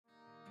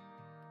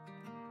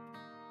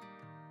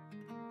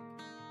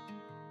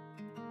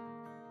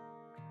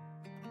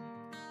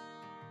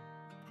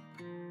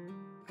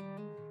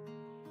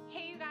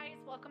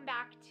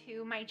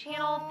to my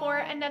channel for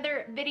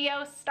another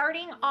video,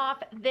 starting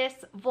off this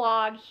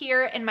vlog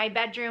here in my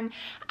bedroom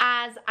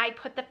as I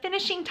put the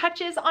finishing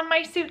touches on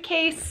my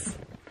suitcase.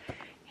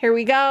 Here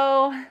we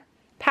go,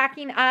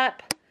 packing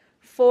up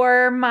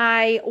for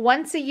my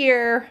once a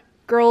year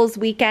girls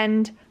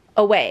weekend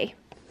away.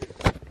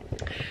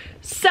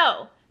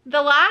 So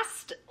the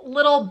last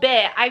little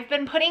bit, I've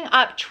been putting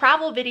up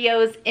travel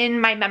videos in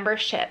my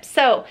membership.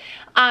 So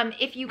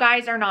if you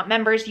guys are not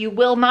members, you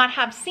will not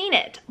have seen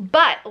it.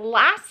 But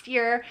last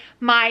year,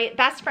 my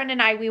best friend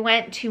and I, we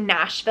went to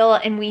Nashville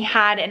and we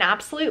had an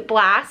absolute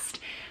blast.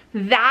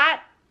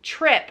 That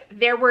trip,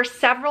 there were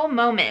several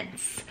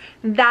moments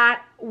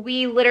that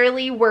we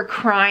literally were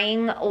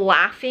crying,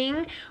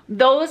 laughing.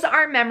 Those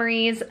are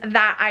memories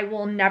that I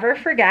will never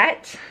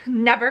forget,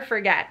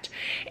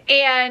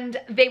 and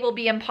they will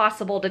be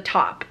impossible to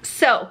top.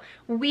 So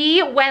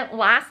we went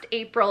last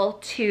April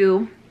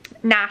to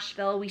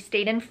Nashville. We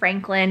stayed in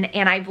Franklin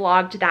and I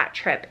vlogged that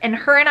trip, and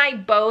her and I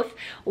both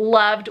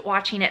loved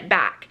watching it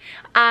back.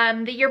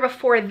 The year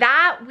before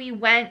that, we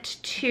went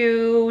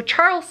to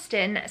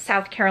Charleston,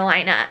 South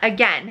Carolina.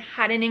 Again,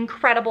 had an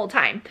incredible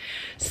time.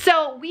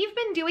 So we've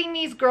been doing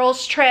these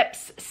girls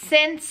trips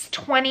since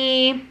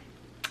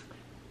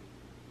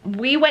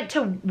we went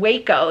to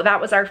Waco.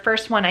 That was our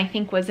first one, I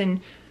think was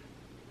in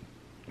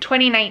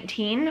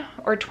 2019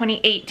 or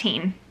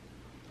 2018.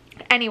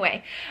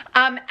 Anyway,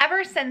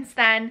 ever since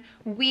then,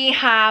 we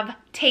have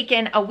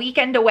taken a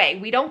weekend away.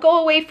 We don't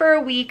go away for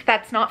a week.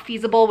 That's not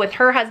feasible with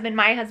her husband,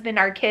 my husband,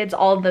 our kids,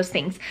 all of those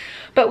things.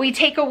 But we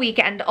take a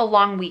weekend, a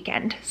long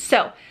weekend.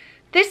 So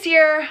this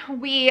year,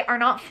 we are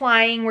not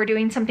flying. We're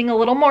doing something a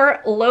little more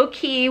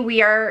low-key.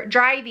 We are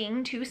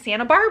driving to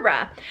Santa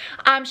Barbara.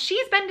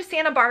 She's been to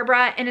Santa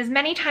Barbara, and as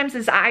many times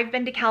as I've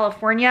been to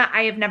California,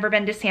 I have never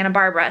been to Santa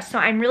Barbara. So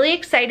I'm really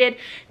excited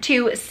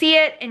to see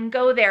it and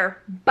go there.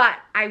 But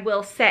I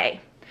will say,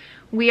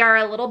 we are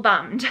a little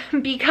bummed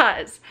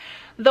because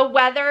the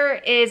weather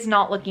is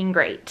not looking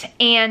great.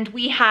 And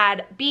we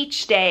had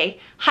beach day,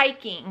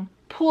 hiking,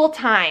 pool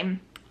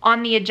time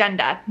on the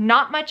agenda,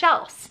 not much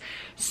else.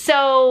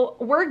 So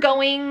we're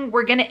gonna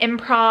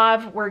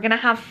improv, we're gonna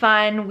have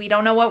fun. We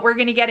don't know what we're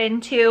gonna get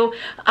into.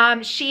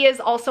 She is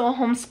also a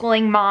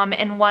homeschooling mom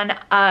and one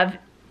of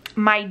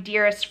my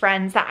dearest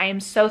friends that I am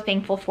so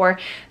thankful for.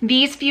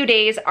 These few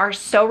days are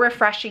so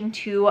refreshing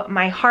to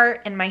my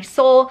heart and my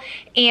soul,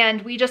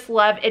 and we just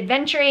love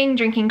adventuring,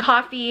 drinking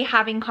coffee,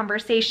 having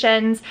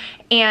conversations,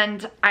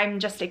 and I'm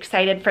just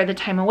excited for the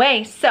time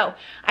away. So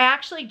I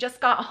actually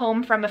just got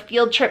home from a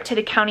field trip to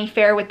the county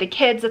fair with the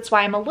kids. That's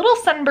why I'm a little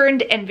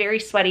sunburned and very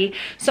sweaty.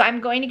 So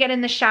I'm going to get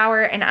in the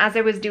shower, and as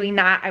I was doing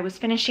that, I was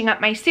finishing up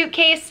my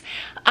suitcase.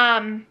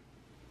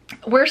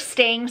 We're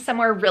staying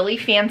somewhere really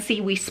fancy.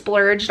 We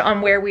splurged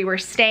on where we were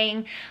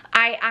staying.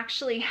 I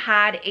actually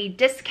had a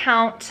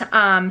discount,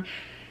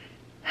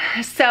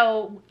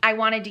 so I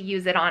wanted to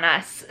use it on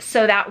us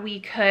so that we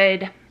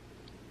could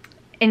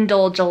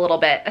indulge a little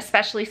bit,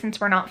 especially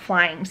since we're not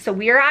flying. So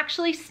we are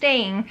actually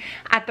staying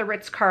at the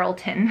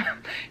Ritz-Carlton,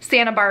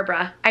 Santa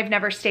Barbara. I've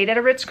never stayed at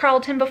a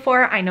Ritz-Carlton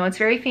before. I know it's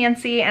very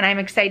fancy, and I'm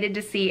excited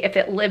to see if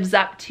it lives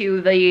up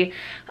to the,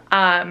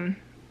 I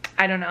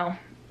don't know,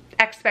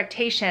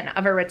 expectation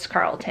of a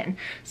Ritz-Carlton.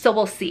 So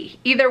we'll see.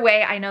 Either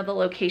way, I know the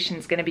location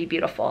is going to be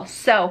beautiful.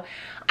 So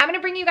I'm going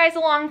to bring you guys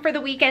along for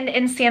the weekend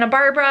in Santa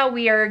Barbara.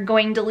 We are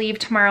going to leave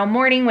tomorrow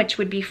morning, which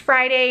would be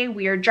Friday.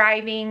 We are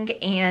driving,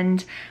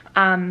 and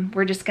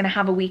we're just going to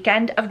have a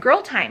weekend of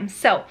girl time.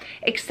 So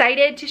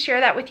excited to share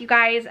that with you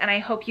guys, and I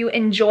hope you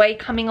enjoy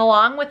coming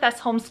along with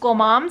us homeschool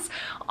moms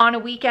on a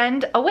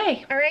weekend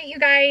away. All right, you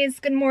guys,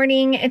 good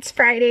morning. It's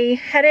Friday.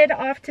 Headed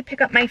off to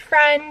pick up my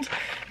friend.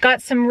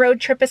 Got some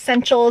road trip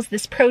essentials,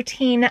 this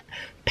protein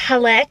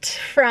pellet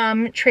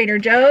from Trader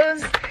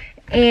Joe's,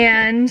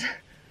 and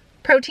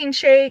protein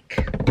shake,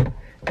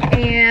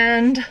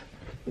 and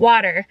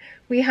water.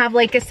 We have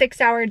like a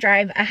 6-hour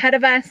drive ahead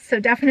of us, so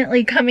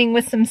definitely coming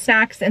with some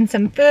snacks and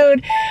some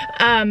food.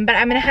 But I'm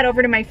gonna head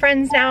over to my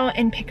friend's now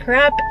and pick her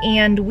up,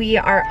 and we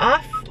are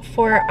off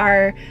for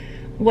our,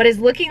 what is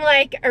looking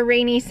like a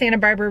rainy Santa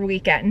Barbara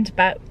weekend,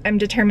 but I'm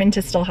determined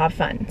to still have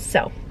fun.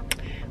 So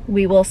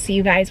we will see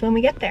you guys when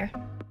we get there.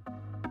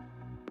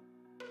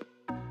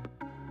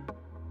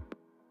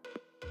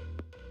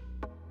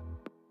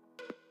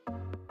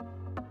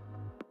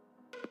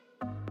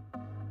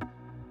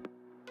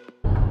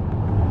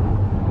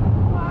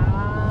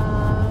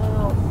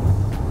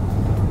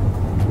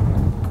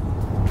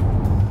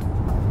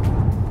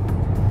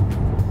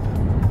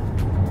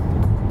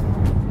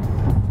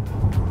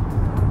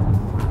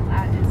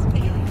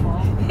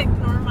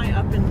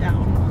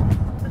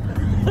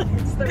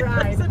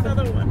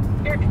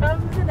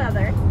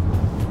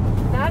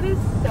 That is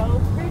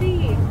so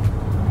pretty.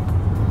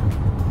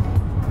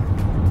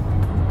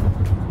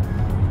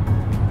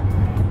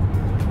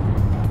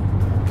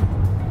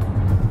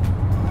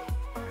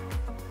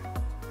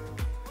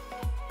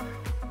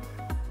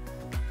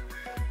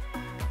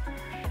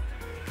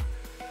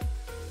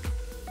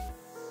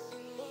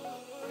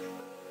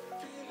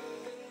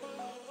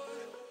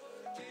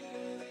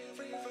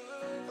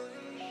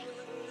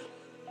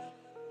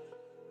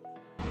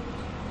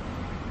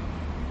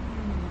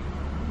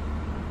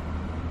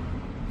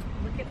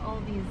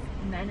 all these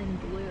men in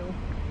blue.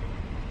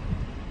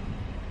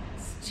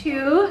 It's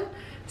to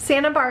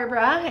Santa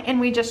Barbara, and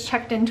we just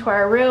checked into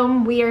our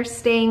room. We are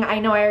staying, I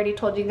know I already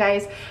told you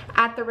guys,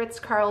 at the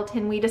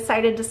Ritz-Carlton. We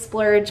decided to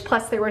splurge,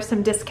 plus there were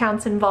some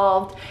discounts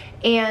involved,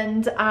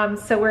 and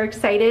so we're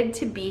excited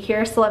to be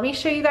here. So let me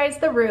show you guys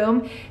the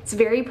room. It's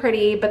very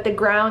pretty, but the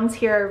grounds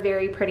here are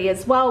very pretty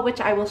as well,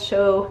 which I will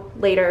show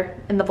later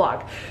in the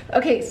vlog.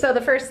 Okay, so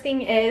the first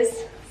thing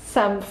is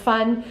some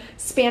fun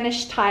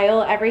Spanish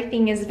tile.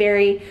 Everything is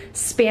very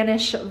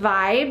Spanish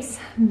vibes.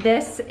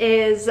 This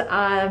is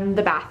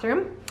the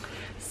bathroom.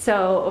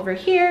 So over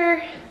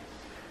here,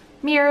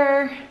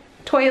 mirror,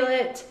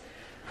 toilet,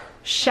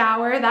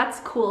 shower. That's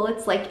cool.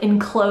 It's like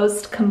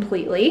enclosed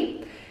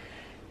completely.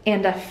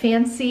 And a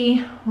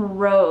fancy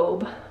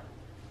robe.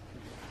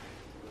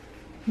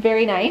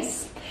 Very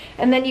nice.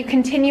 And then you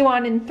continue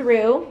on and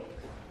through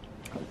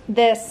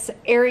this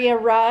area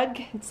rug.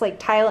 It's like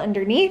tile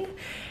underneath.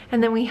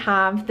 And then we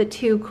have the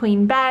 2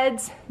 queen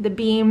beds. The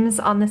beams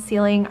on the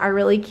ceiling are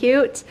really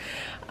cute.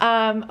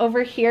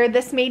 Over here,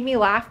 this made me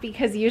laugh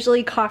because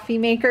usually coffee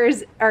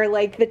makers are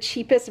like the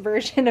cheapest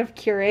version of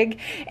Keurig,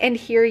 and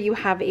here you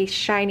have a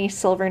shiny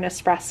silver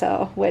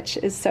Nespresso, which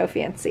is so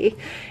fancy,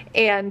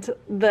 and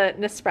the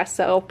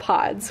Nespresso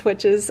pods,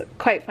 which is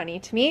quite funny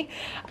to me.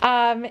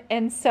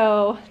 And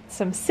so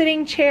some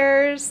sitting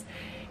chairs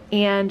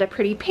and a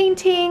pretty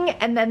painting,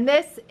 and then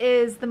this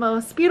is the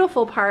most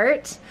beautiful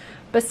part.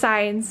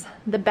 Besides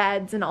the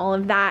beds and all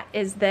of that,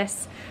 is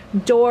this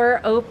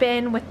door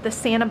open with the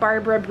Santa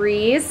Barbara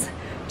breeze.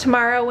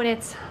 Tomorrow, when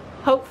it's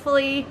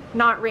hopefully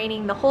not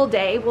raining the whole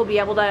day, we'll be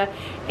able to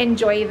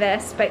enjoy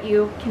this, but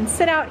you can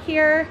sit out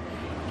here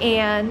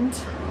and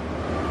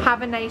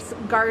have a nice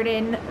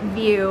garden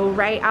view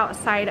right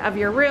outside of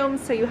your room.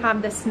 So you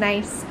have this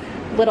nice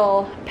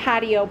little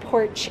patio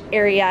porch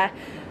area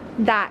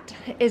that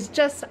is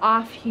just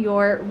off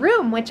your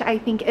room, which I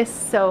think is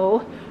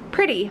so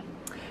pretty.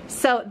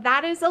 So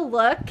that is a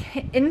look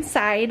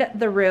inside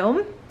the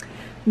room.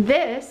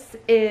 This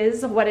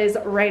is what is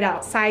right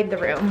outside the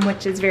room,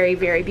 which is very,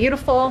 very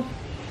beautiful.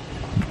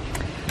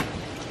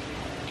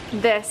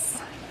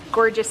 This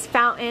gorgeous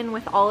fountain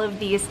with all of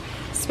these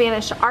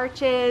Spanish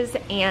arches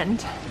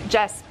and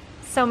just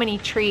so many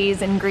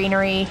trees and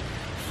greenery,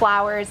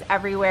 flowers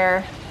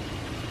everywhere.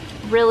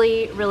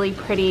 Really, really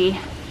pretty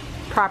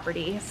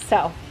property.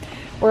 So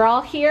we're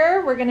all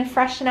here. We're gonna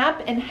freshen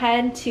up and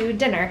head to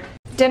dinner.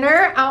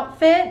 Dinner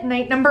outfit,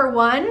 night number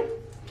 1,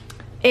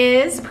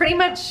 is pretty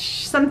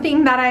much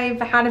something that I've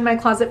had in my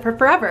closet for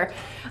forever.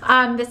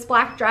 This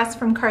black dress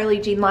from Carly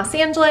Jean Los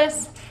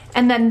Angeles,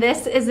 and then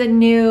this is a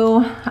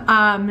new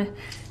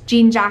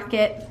jean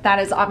jacket that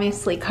is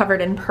obviously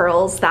covered in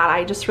pearls that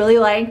I just really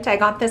liked. I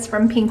got this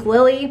from Pink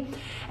Lily,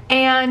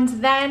 and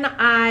then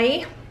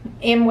I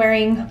am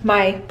wearing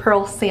my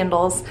pearl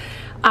sandals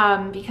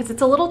because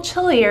it's a little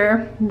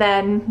chillier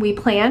than we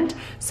planned.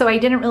 So I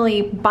didn't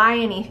really buy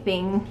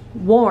anything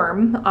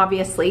warm,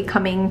 obviously,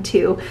 coming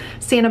to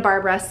Santa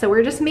Barbara. So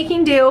we're just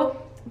making do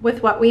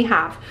with what we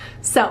have.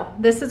 So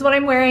this is what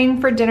I'm wearing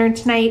for dinner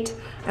tonight.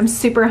 I'm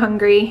super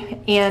hungry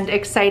and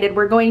excited.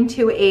 We're going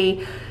to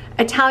a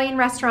Italian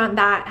restaurant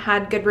that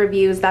had good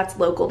reviews that's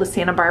local to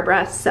Santa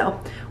Barbara. So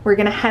we're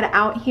gonna head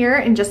out here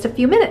in just a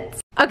few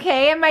minutes.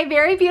 Okay, and my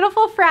very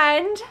beautiful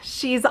friend,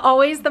 she's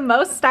always the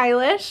most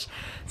stylish.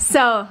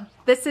 So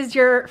this is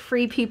your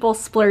Free People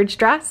splurge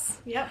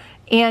dress. Yep.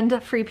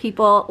 And Free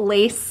People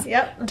lace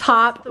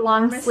top,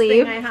 long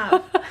sleeve. I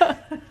have.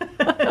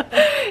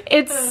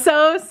 It's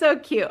so, so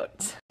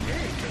cute.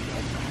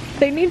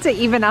 They need to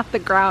even out the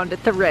ground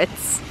at the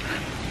Ritz.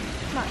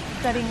 It's not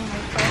setting my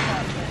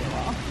profile very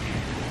well.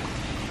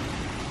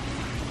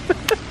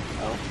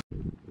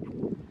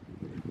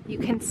 You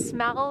can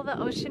smell the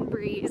ocean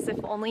breeze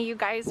if only you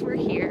guys were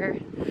here.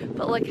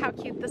 But look how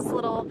cute this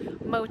little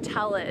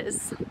motel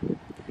is.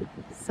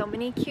 So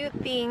many cute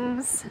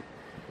things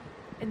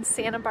in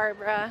Santa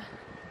Barbara.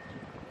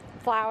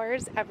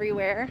 Flowers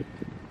everywhere.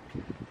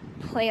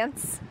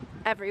 Plants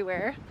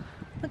everywhere.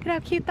 Look at how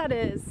cute that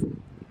is.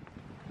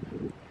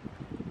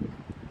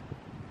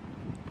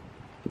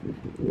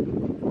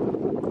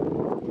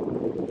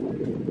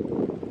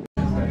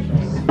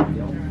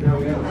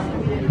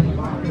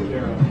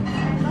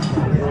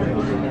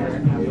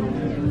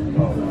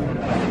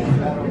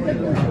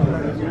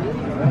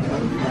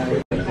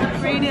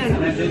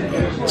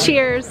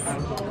 Cheers. All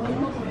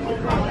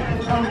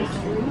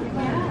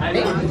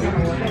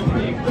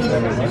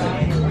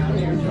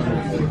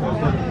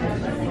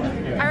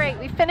right,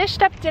 we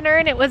finished up dinner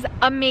and it was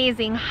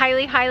amazing.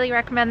 Highly, highly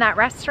recommend that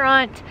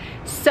restaurant.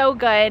 So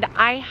good.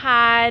 I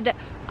had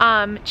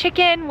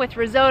chicken with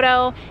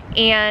risotto,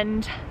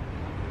 and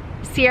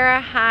Sierra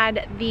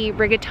had the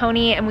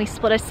rigatoni, and we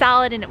split a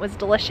salad and it was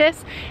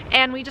delicious.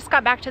 And we just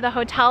got back to the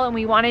hotel and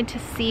we wanted to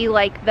see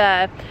like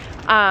the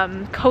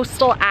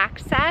coastal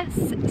access.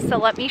 So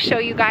let me show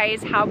you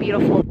guys how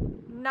beautiful.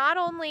 Not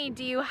only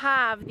do you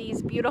have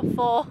these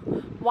beautiful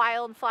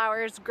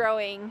wildflowers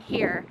growing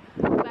here,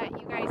 but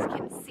you guys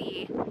can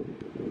see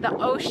the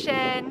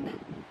ocean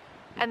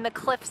and the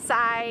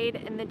cliffside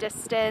in the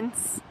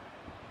distance.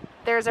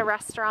 There's a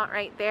restaurant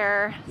right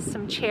there,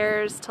 some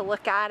chairs to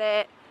look at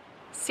it.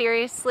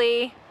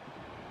 Seriously,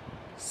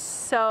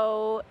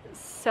 so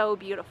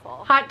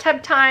beautiful. Hot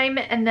tub time,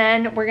 and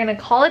then we're gonna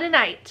call it a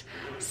night.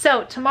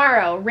 So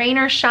tomorrow, rain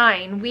or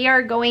shine, we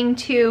are going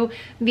to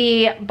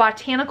the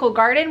botanical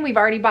garden. We've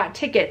already bought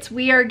tickets.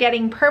 We are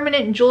getting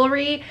permanent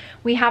jewelry.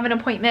 We have an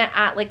appointment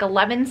at like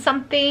 11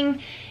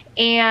 something,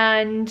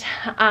 and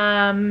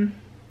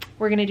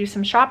we're gonna do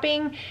some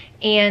shopping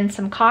and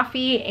some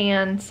coffee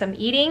and some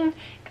eating,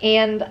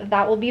 and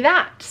that will be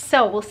that.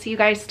 So we'll see you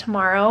guys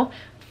tomorrow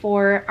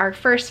for our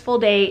first full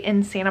day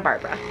in Santa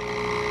Barbara.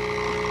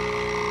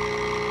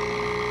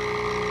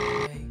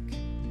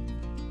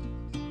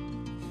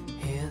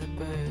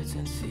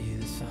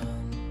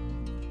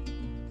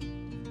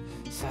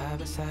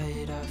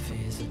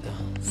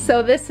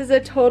 So this is a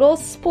total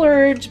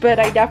splurge, but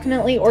I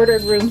definitely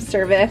ordered room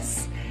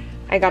service.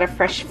 I got a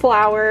fresh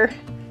flower.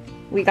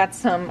 We got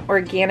some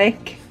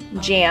organic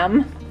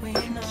jam.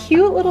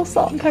 Cute little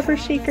salt and pepper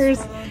shakers.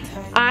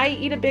 I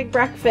eat a big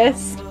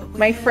breakfast.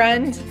 My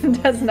friend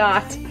does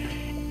not,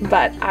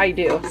 but I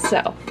do.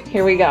 So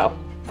here we go.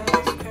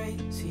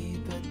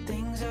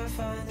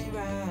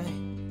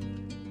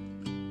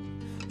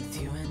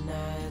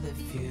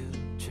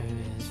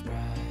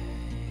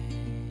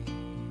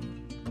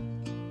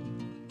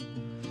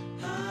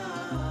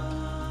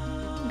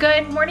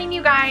 Good morning,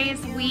 you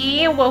guys.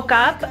 We woke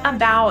up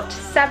about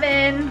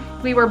 7.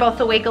 We were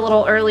both awake a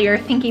little earlier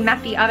thinking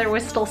that the other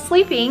was still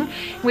sleeping.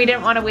 We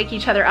didn't want to wake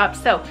each other up.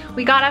 So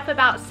we got up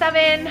about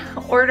 7,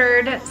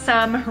 ordered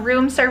some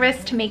room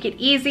service to make it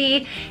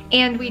easy,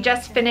 and we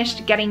just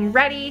finished getting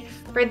ready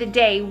for the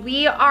day.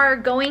 We are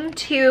going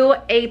to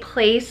a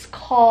place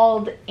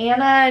called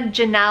Anna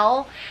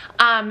Janelle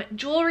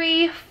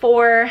jewelry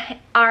for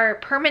our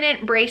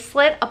permanent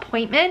bracelet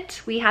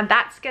appointment. We had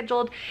that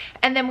scheduled,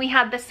 and then we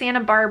had the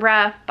Santa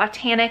Barbara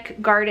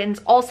Botanic Gardens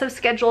also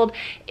scheduled.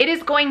 It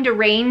is going to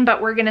rain,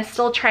 but we're gonna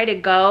still try to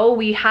go.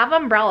 We have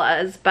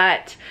umbrellas,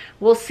 but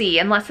we'll see.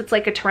 Unless it's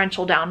like a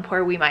torrential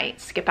downpour, we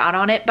might skip out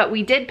on it, but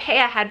we did pay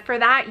ahead for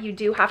that. You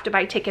do have to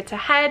buy tickets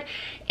ahead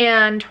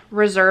and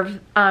reserve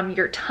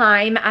your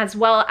time, as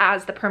well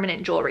as the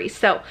permanent jewelry.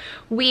 So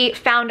we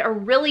found a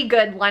really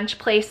good lunch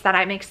place that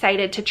I'm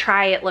excited to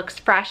try. It looks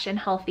fresh and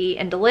healthy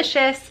and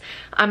delicious,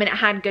 and it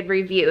had good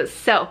reviews.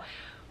 So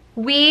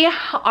we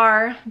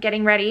are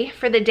getting ready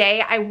for the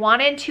day. I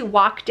wanted to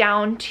walk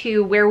down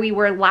to where we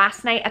were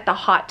last night at the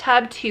hot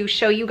tub to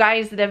show you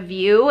guys the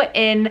view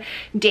in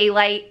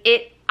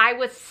daylight. I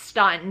was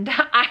stunned.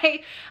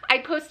 I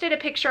posted a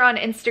picture on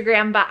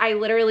Instagram, but I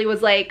literally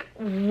was like,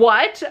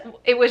 what?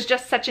 It was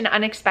just such an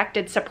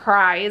unexpected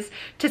surprise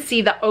to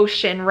see the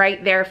ocean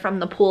right there from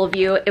the pool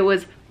view. It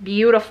was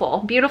beautiful,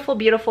 beautiful,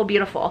 beautiful,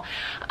 beautiful.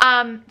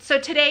 So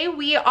today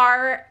we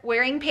are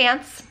wearing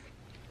pants.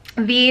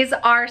 These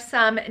are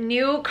some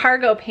new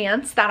cargo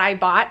pants that I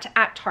bought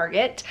at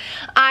Target.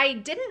 I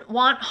didn't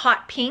want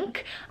hot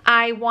pink.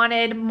 I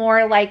wanted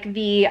more like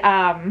the,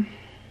 I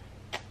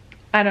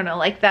don't know,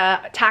 like the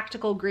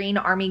tactical green,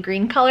 army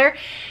green color,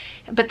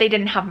 but they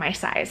didn't have my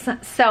size.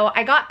 So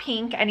I got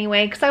pink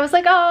anyway, because I was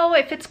like, oh,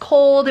 if it's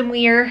cold and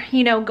we're,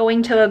 you know,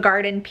 going to a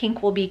garden,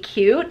 pink will be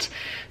cute.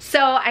 So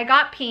I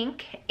got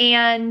pink,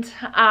 and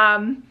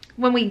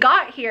when we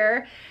got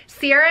here,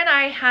 Sierra and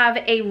I have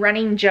a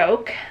running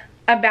joke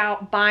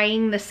about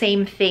buying the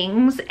same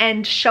things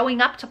and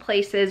showing up to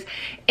places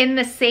in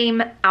the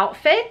same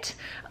outfit.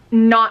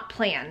 Not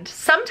planned.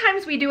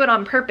 Sometimes we do it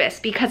on purpose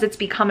because it's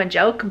become a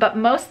joke, but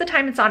most of the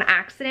time it's on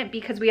accident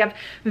because we have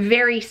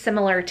very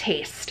similar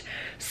taste.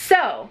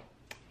 So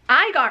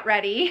I got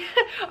ready,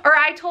 or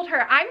I told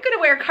her I'm gonna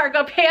wear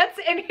cargo pants,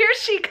 and here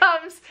she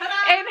comes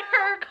in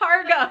her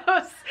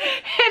cargos.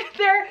 And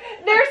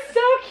they're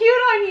so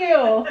cute on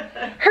you.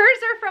 Hers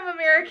are from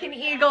American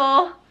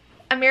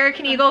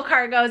Eagle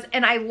cargos,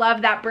 and I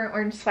love that burnt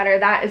orange sweater.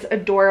 That is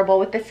adorable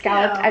with the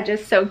scalloped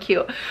edges, so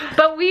cute.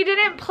 But we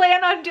didn't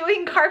plan on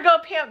doing cargo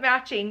pant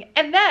matching.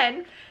 And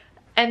then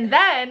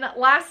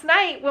last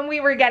night when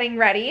we were getting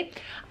ready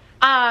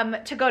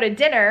to go to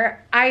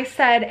dinner, I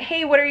said,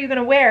 hey, what are you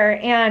gonna wear?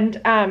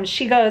 And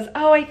she goes,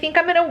 oh, I think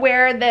I'm gonna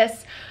wear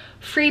this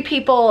Free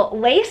People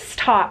lace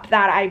top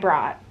that I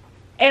brought.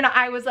 And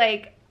I was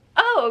like,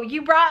 oh,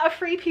 you brought a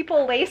Free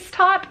People lace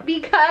top?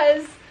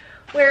 Because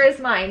where is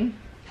mine?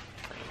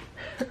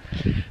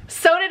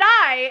 So did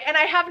I, and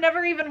I have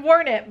never even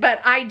worn it, but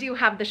I do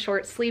have the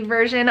short sleeve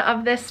version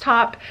of this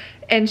top,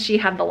 and she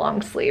had the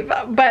long sleeve,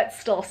 but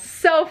still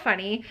so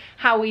funny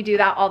how we do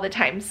that all the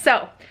time.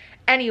 So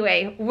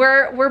anyway,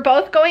 we're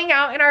both going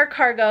out in our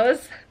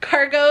cargos.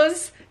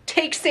 Cargos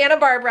take Santa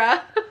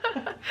Barbara.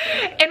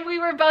 And we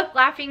were both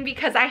laughing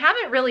because I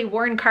haven't really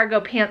worn cargo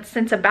pants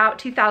since about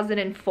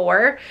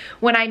 2004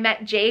 when I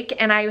met Jake,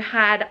 and I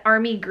had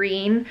army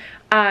green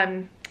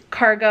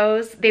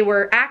cargos. They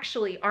were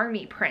actually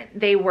army print.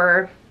 They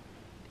were,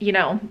 you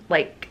know,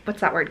 like,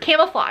 what's that word?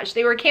 Camouflage.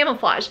 They were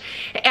camouflage.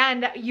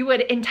 And you would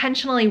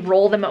intentionally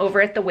roll them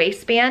over at the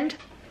waistband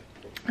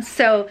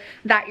so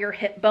that your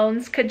hip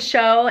bones could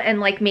show, and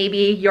like maybe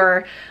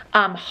your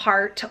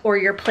heart or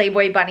your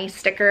Playboy bunny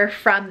sticker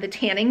from the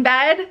tanning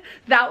bed.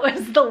 That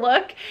was the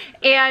look,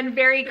 and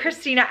very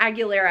Christina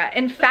Aguilera.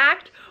 In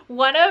fact,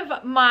 one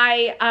of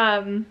my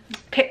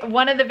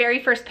one of the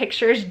very first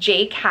pictures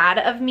Jake had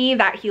of me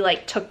that he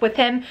like took with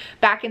him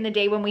back in the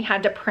day when we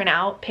had to print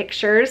out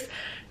pictures,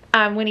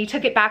 when he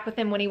took it back with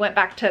him when he went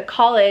back to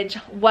college,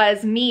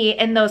 was me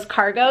in those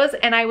cargos,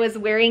 and I was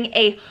wearing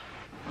a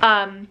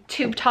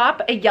tube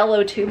top, a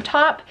yellow tube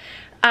top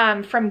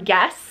from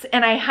Guess,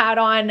 and I had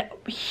on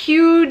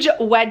huge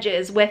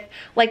wedges with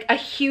like a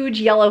huge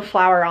yellow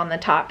flower on the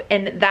top,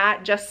 and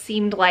that just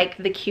seemed like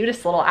the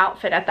cutest little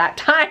outfit at that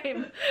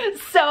time.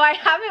 So I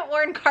haven't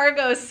worn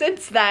cargos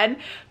since then.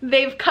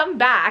 They've come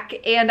back,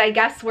 and I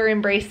guess we're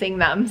embracing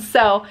them.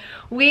 So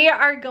we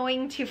are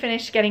going to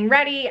finish getting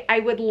ready.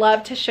 I would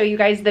love to show you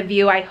guys the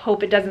view. I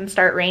hope it doesn't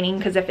start raining,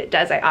 because if it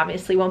does, I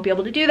obviously won't be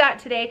able to do that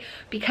today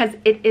because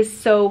it is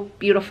so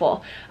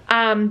beautiful.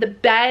 The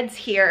beds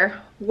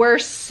here were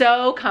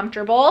so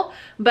comfortable,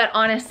 but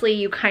honestly,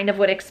 you kind of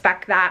would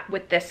expect that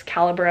with this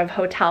caliber of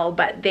hotel,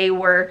 but they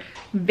were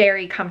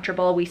very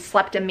comfortable. We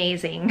slept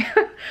amazing.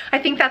 I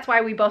think that's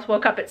why we both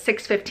woke up at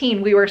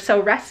 6:15. We were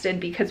so rested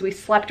because we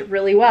slept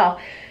really well.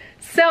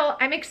 So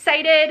I'm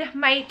excited.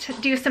 Might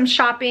do some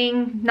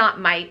shopping. Not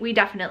might, we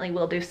definitely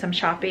will do some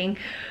shopping.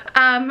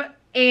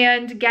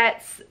 And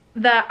get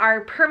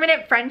our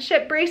permanent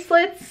friendship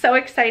bracelets. So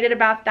excited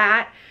about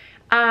that.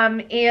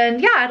 And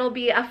yeah, it'll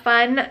be a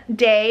fun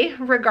day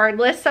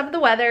regardless of the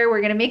weather.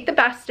 We're gonna make the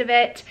best of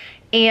it.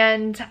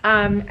 And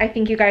I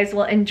think you guys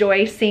will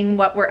enjoy seeing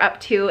what we're up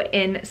to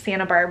in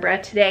Santa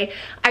Barbara today.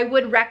 I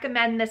would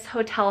recommend this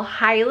hotel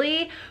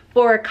highly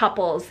for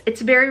couples.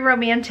 It's very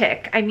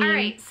romantic. I mean, all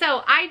right,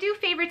 so I do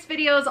favorites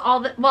videos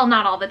well,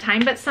 not all the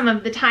time, but some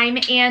of the time.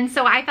 And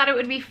so I thought it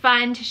would be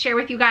fun to share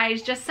with you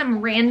guys just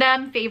some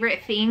random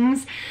favorite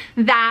things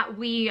that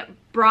we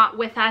brought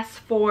with us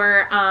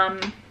for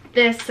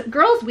this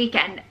girls'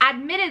 weekend.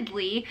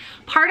 Admittedly,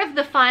 part of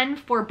the fun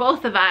for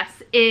both of us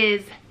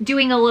is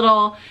doing a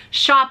little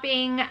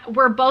shopping.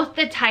 We're both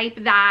the type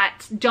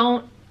that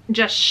don't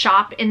just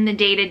shop in the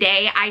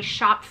day-to-day. I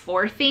shop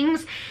for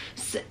things.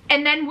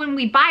 And then when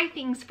we buy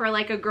things for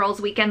like a girls'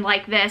 weekend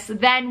like this,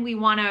 then we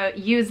want to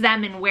use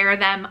them and wear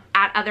them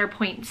at other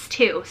points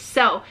too.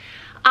 So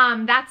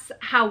that's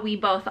how we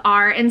both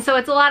are. And so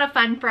it's a lot of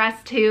fun for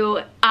us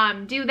to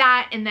do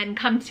that and then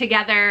come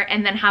together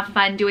and then have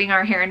fun doing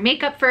our hair and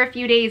makeup for a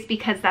few days,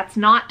 because that's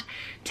not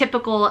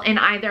typical in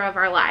either of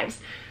our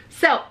lives.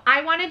 So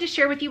I wanted to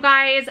share with you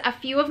guys a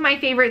few of my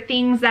favorite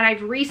things that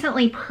I've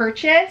recently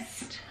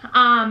purchased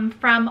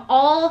from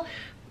all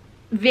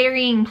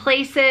varying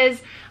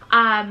places,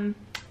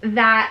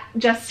 that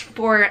just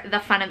for the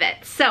fun of it.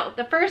 So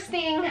the first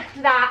thing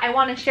that I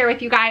want to share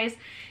with you guys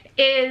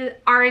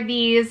are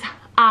these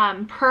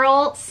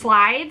pearl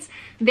slides.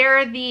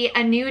 They're the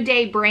A New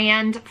Day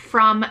brand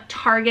from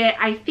Target.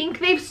 I think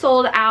they've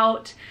sold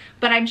out,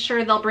 but I'm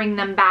sure they'll bring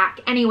them back.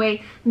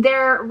 Anyway,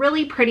 they're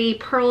really pretty.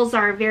 Pearls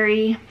are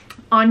very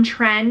on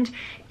trend,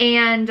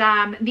 and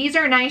these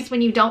are nice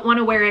when you don't want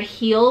to wear a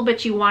heel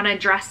but you want to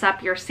dress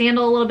up your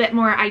sandal a little bit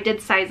more. I did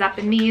size up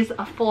in these,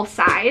 a full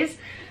size.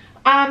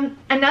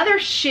 Another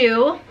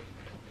shoe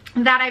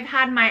that I've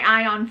had my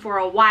eye on for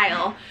a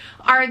while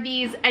are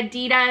these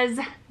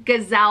Adidas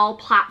Gazelle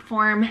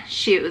platform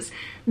shoes.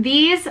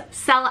 These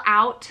sell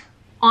out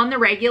on the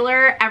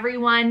regular.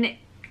 Everyone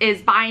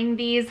is buying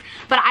these,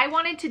 but I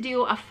wanted to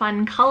do a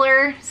fun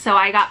color, so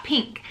I got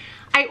pink.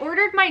 I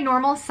ordered my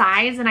normal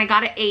size and I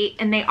got an 8,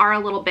 and they are a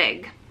little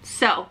big.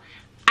 So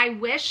I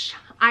wish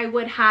I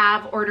would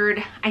have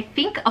ordered, I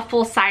think, a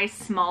full size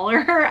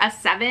smaller, a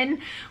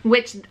 7,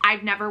 which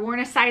I've never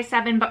worn a size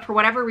 7, but for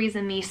whatever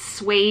reason, these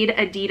suede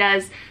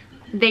Adidas,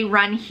 they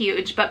run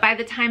huge. But by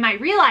the time I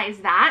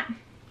realized that,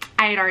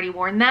 I had already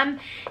worn them,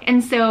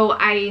 and so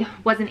I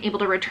wasn't able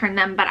to return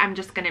them, but I'm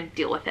just gonna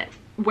deal with it.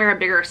 Wear a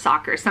bigger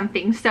sock or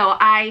something. So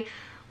I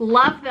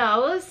love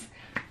those.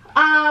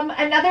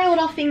 Another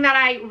little thing that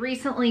I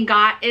recently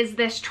got is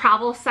this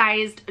travel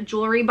sized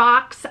jewelry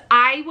box.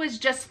 I was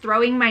just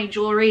throwing my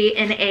jewelry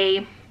in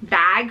a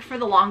bag for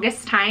the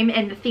longest time,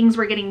 and the things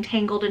were getting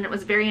tangled and it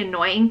was very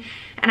annoying.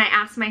 And I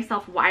asked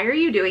myself, why are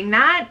you doing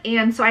that?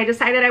 And so I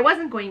decided I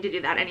wasn't going to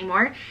do that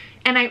anymore.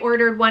 And I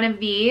ordered one of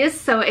these.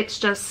 So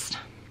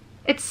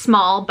it's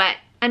small, but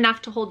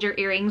enough to hold your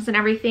earrings and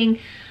everything.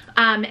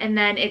 And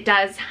then it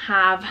does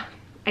have,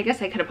 I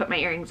guess I could have put my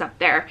earrings up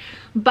there,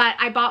 but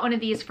I bought one of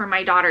these for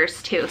my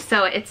daughters too.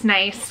 So it's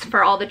nice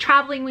for all the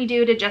traveling we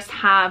do to just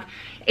have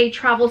a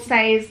travel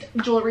sized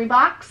jewelry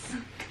box.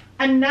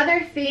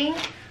 Another thing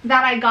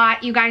that I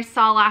got, you guys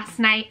saw last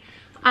night,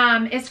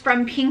 is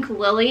from Pink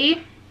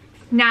Lily.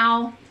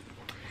 Now,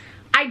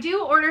 I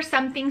do order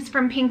some things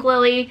from Pink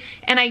Lily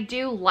and I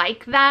do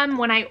like them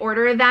when I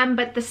order them,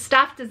 but the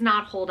stuff does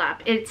not hold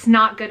up. It's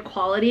not good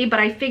quality, but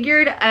I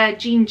figured a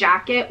jean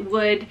jacket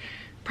would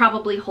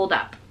probably hold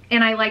up.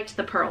 and I liked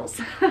the pearls.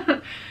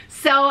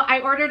 So I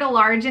ordered a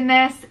large in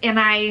this, and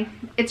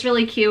it's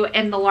really cute,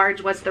 and the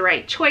large was the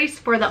right choice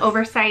for the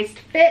oversized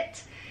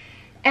fit.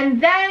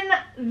 And then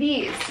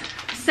these.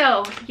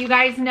 So you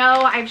guys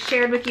know I've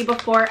shared with you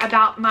before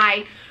about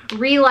my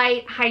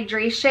Relight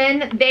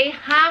hydration. They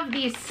have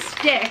these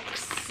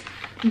sticks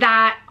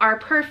that are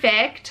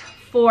perfect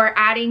for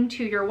adding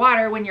to your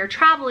water when you're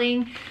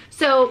traveling.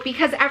 So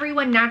because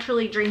everyone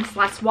naturally drinks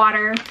less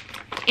water,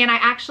 and I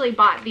actually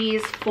bought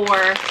these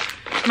for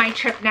my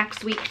trip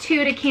next week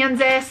too to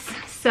Kansas.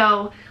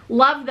 So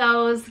love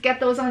those, get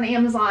those on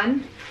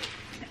Amazon.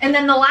 And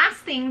then the last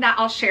thing that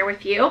I'll share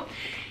with you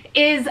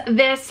is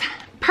this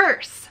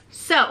purse.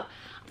 So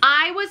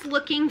I was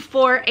looking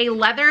for a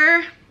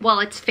leather, well,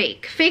 it's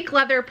fake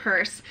leather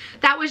purse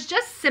that was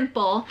just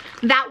simple,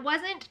 that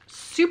wasn't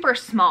super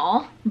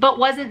small, but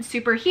wasn't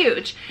super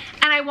huge.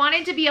 And I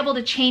wanted to be able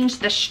to change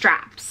the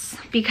straps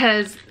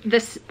because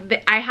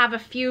I have a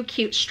few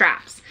cute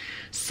straps.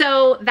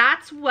 So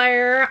that's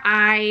why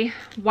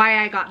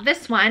I got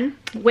this one,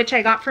 which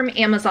I got from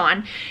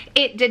Amazon.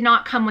 It did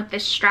not come with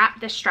this strap.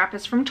 This strap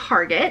is from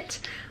Target,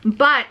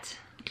 but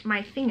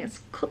my thing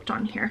is clipped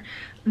on here.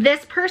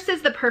 This purse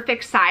is the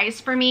perfect size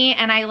for me,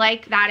 and I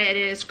like that it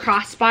is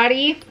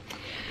crossbody.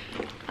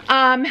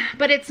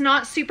 But it's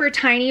not super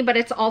tiny, but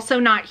it's also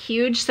not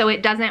huge, so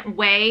it doesn't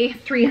weigh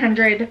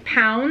 300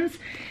 pounds.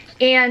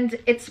 And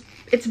it's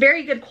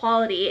very good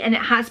quality, and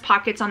it has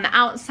pockets on the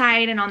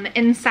outside and on the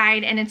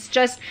inside, and it's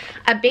just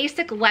a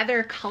basic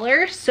leather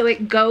color, so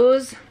it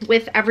goes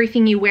with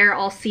everything you wear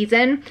all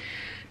season.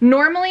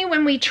 Normally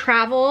when we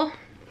travel,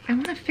 I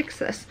want to fix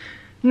this.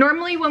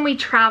 Normally when we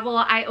travel,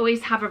 I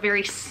always have a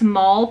very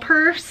small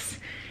purse,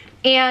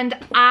 and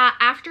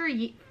after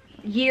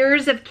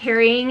years of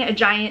carrying a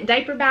giant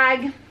diaper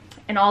bag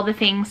and all the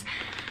things,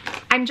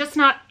 I'm just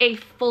not a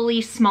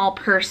fully small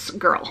purse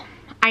girl.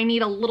 I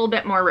need a little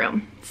bit more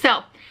room.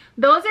 So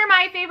those are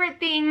my favorite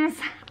things.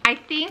 I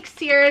think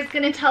Sierra's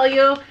gonna tell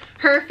you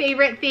her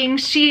favorite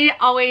things. She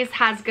always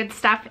has good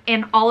stuff,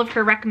 and all of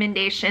her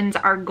recommendations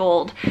are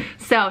gold.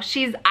 So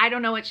I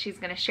don't know what she's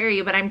gonna share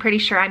you, but I'm pretty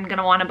sure I'm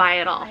gonna wanna buy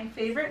it all. My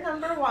favorite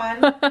number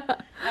one,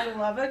 I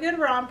love a good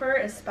romper,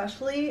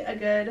 especially a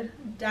good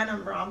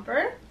denim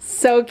romper.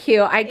 So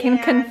cute, I can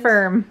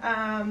confirm.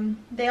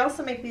 They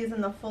also make these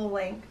in the full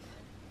length.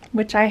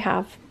 Which I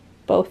have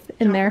both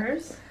in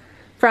jumpers. There.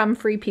 From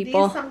Free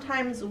People. These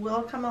sometimes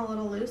will come a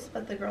little loose,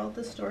 but the girl at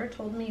the store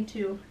told me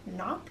to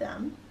knot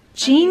them.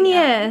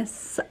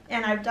 Genius.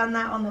 And I've done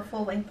that on the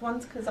full length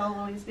ones because I'll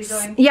always be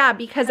going. Yeah,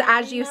 because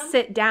as you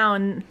sit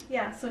down.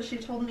 Yeah, so she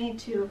told me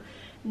to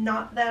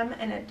knot them,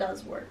 and it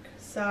does work.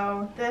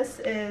 So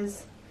this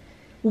is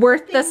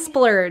worth the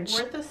splurge.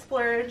 Worth the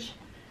splurge.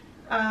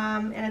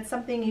 And it's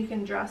something you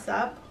can dress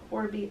up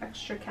or be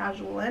extra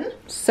casual in.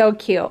 So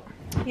cute.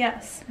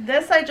 Yes,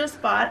 this I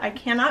just bought. I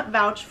cannot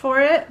vouch for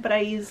it, but I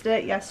used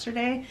it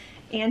yesterday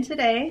and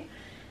today.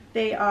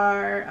 They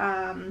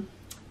are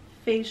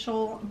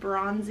facial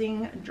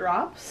bronzing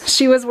drops.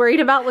 She was worried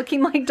about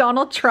looking like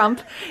Donald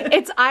Trump.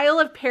 It's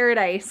Isle of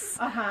Paradise,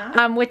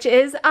 which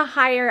is a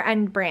higher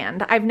end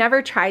brand. I've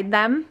never tried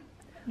them,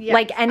 yes,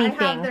 like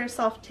anything. I have their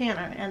self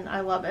tanner, and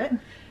I love it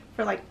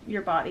for like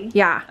your body.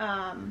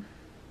 Yeah.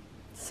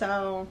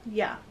 So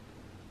yeah,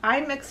 I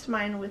mixed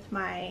mine with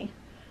my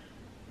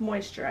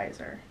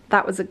moisturizer.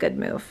 That was a good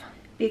move.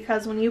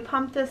 Because when you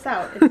pump this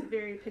out, it's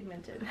very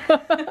pigmented.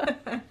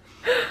 I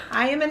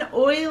am an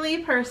oily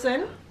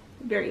person,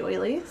 very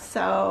oily,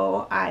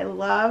 so I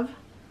love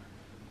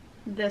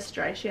this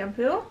dry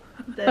shampoo.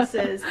 This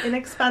is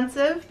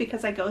inexpensive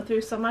because I go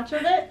through so much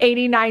of it.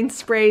 89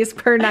 sprays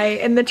per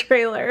night in the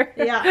trailer.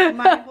 Yeah,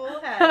 my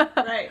whole head,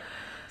 right.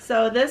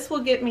 So this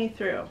will get me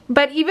through.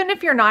 But even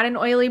if you're not an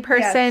oily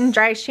person, yes,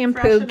 dry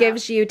shampoo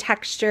gives you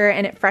texture,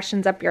 and it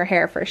freshens up your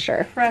hair for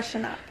sure.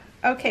 Freshen up.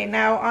 Okay,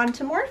 now on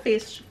to more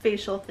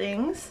facial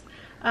things.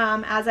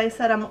 As I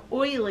said, I'm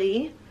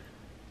oily,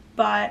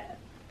 but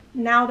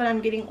now that I'm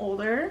getting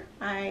older,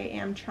 I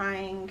am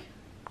trying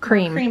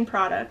cream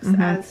products,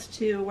 as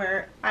to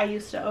where I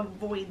used to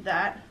avoid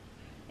that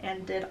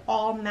and did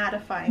all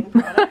mattifying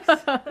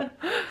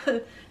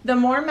products. The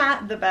more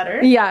matte, the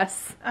better.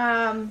 Yes.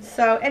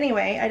 So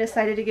anyway, I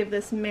decided to give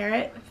this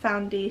Merit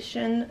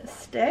foundation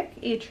stick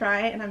a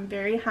try, and I'm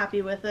very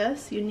happy with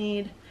this. You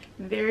need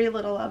very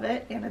little of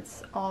it, and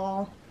it's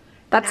all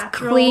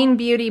natural. Clean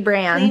Beauty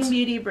brand. Clean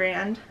Beauty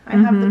brand. I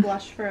have the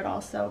blush for it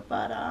also,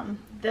 but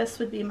this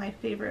would be my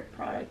favorite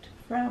product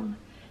from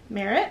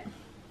Merit.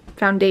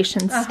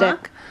 Foundation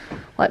stick.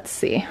 Let's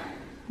see.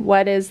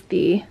 What is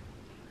the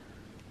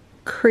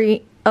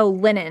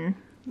linen.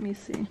 Let me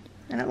see.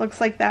 And it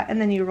looks like that, and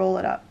then you roll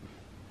it up.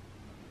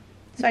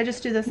 So I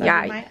just do this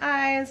under my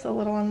eyes, a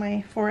little on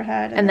my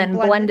forehead, and then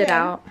blend it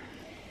out.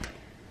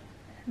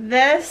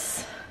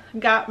 This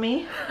got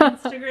me.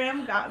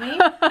 Instagram got me.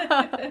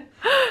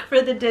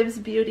 For the Dibs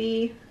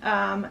Beauty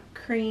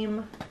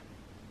cream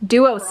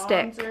duo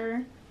stick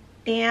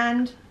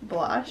and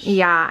blush.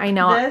 Yeah, I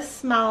know. This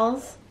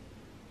smells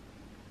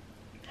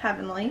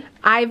heavenly.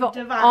 I've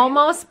Divine.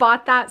 almost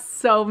bought that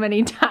so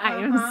many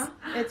times.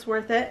 It's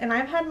worth it. And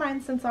I've had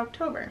mine since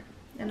October.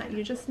 And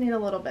you just need a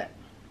little bit.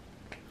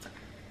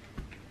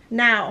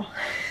 Now,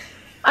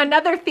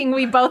 another thing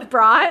we both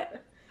brought.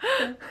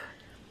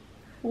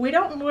 We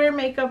don't wear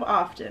makeup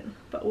often,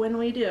 but when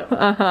we do,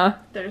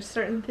 there's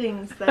certain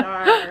things that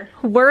are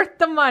worth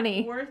the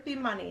money. Worth the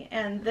money.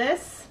 And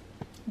this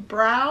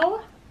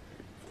brow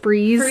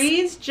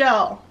freeze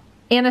gel.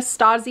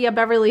 Anastasia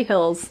Beverly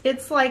Hills.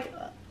 It's like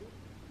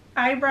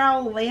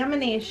eyebrow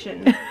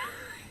lamination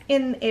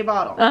in a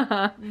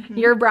bottle.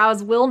 Your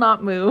brows will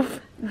not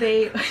move.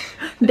 They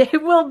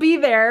will be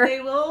there. They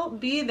will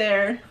be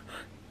there.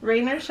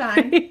 Rain or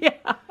shine.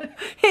 Yeah,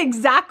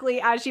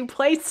 exactly as you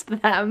placed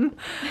them.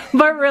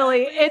 But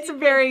really, it's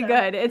very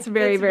good. It's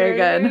very, very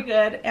good. Very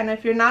good. And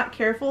if you're not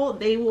careful,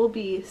 they will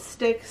be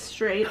stick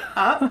straight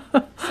up.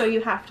 So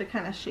you have to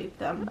kind of shape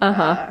them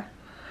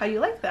how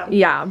you like them.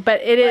 Yeah, but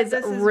it is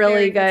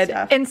really good.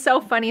 Stuff. And so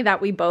funny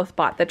that we both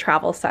bought the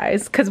travel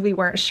size because we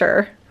weren't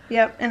sure.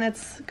 Yep, and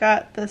it's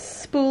got the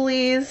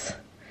spoolies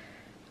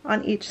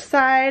on each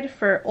side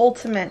for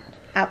ultimate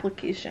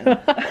application.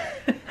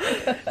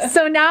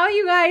 So now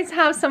you guys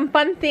have some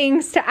fun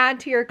things to add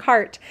to your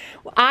cart.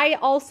 I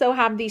also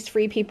have these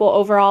Free People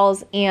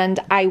overalls, and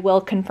I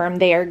will confirm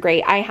they are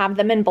great. I have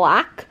them in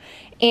black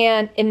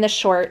and in the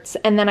shorts,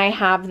 and then I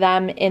have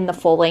them in the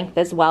full length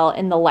as well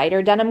in the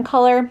lighter denim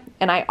color,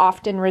 and I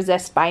often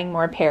resist buying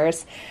more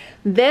pairs.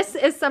 This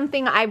is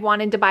something I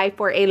wanted to buy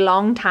for a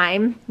long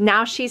time.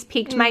 Now she's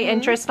piqued my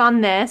interest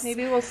on this.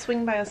 Maybe we'll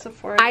swing by a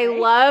Sephora. I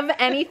love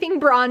anything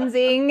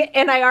bronzing,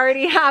 and I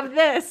already have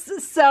this.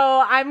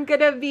 So I'm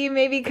going to be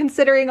maybe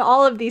considering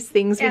all of these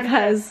things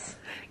because...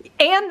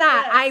 And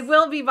that. Yes. I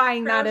will be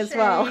buying that as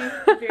well.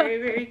 Very,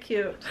 very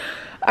cute.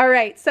 All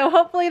right, so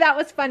hopefully that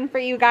was fun for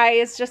you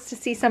guys just to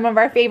see some of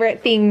our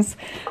favorite things.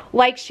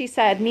 Like she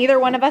said, neither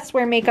one of us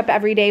wear makeup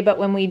every day, but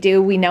when we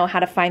do, we know how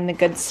to find the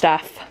good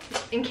stuff.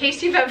 In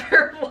case you've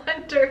ever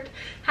wondered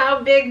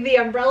how big the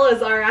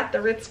umbrellas are at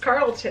the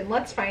Ritz-Carlton,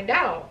 let's find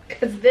out,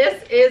 because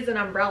this is an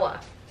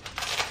umbrella.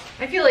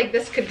 I feel like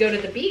this could go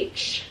to the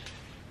beach.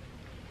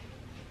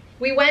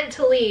 We went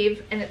to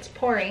leave and it's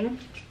pouring.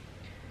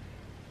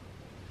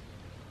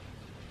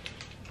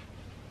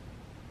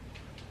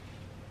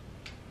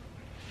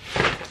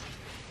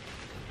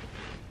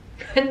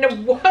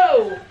 And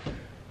whoa!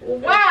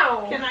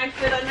 Wow! Can I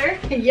fit under?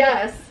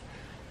 Yes.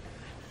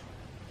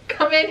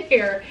 Come in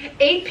here.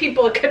 8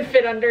 people could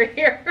fit under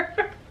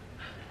here.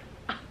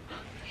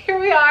 Here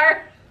we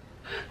are.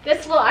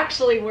 This will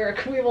actually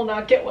work. We will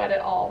not get wet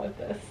at all with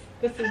this.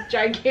 This is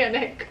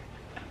gigantic.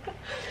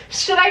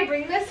 Should I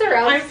bring this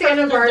around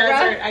Santa Barbara?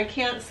 Desert. I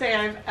can't say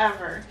I've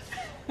ever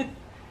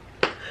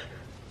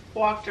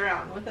walked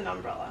around with an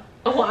umbrella.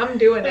 Oh, I'm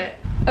doing it.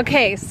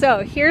 Okay, so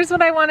here's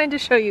what I wanted to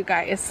show you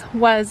guys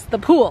was the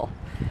pool.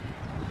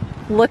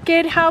 Look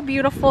at how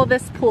beautiful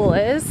this pool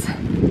is.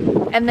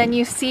 And then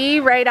you see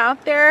right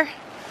out there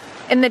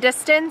in the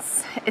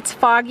distance, it's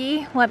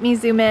foggy. Let me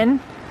zoom in.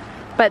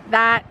 But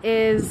that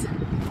is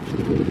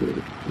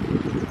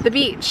the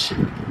beach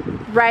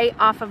right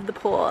off of the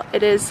pool.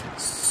 It is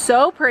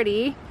so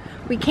pretty.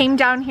 We came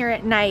down here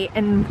at night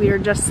and we were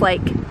just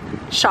like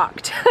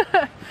shocked.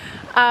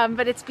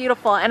 But it's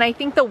beautiful, and I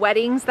think the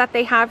weddings that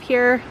they have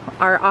here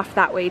are off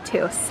that way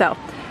too, so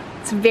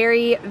it's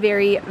very,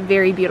 very,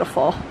 very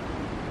beautiful.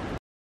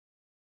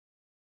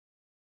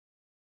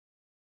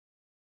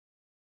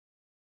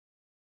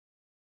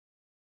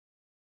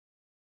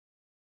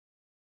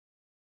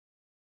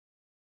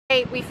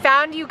 Okay, we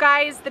found you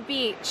guys the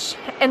beach,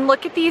 and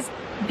look at these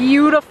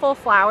beautiful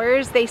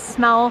flowers. They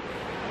smell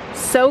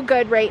so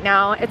good right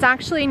now. It's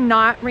actually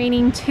not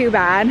raining too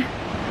bad.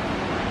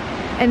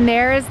 And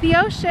there is the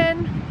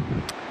ocean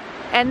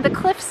and the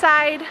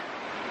cliffside.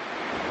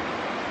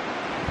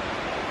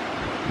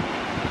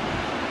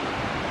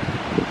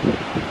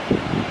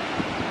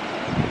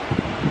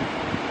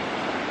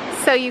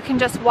 So you can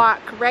just walk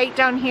right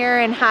down here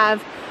and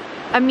have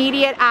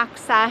immediate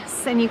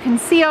access, and you can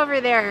see over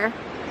there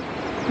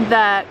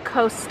the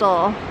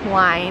coastal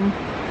line,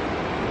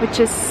 which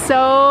is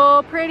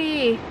so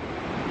pretty.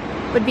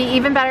 Would be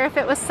even better if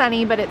it was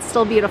sunny, but it's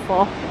still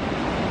beautiful.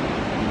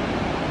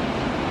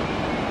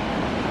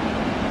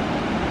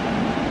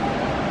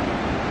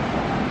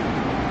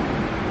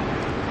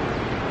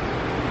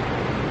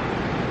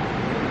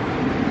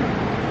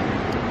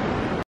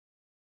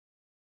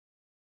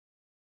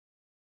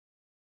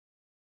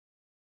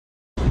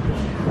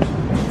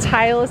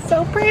 Tile is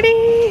so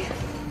pretty.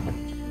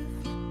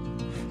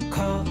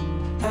 Call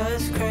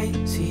us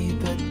crazy,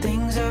 but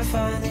things are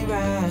finally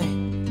right.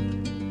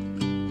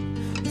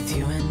 With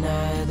you and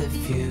I, the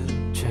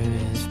future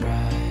is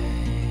bright.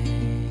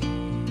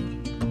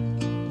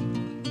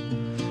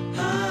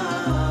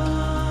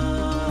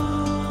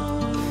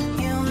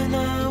 You and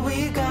I,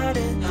 we got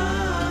it.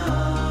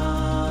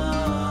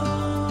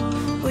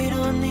 We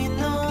don't need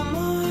no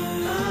more.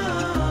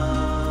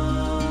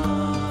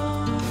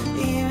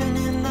 Even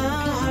in the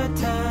hard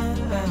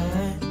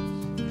times,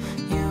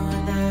 you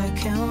and I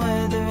can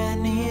weather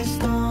any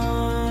storm.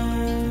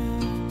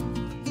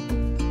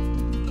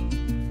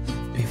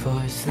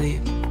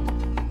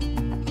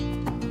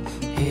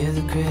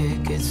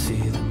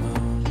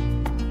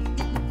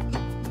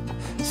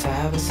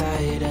 side by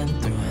side and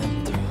through.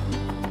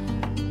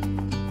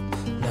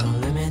 No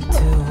limit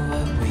to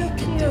what we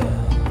can do.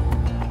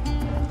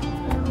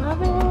 I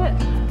love it.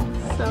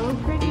 So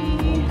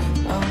pretty.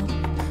 Oh,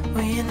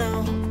 well, you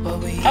know what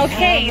we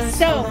Okay, have is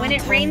so when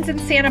it rains in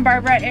Santa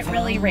Barbara, it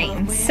really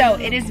rains. So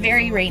it is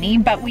very rainy,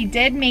 but we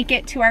did make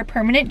it to our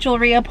permanent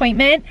jewelry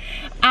appointment.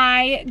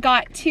 I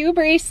got 2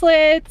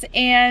 bracelets,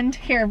 and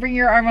here, bring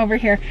your arm over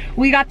here.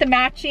 We got the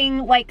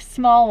matching like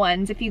small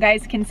ones, if you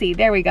guys can see.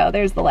 There we go,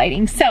 there's the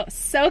lighting. So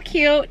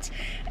cute.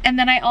 And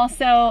then I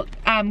also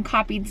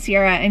copied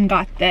Sierra and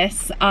got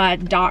this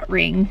dot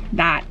ring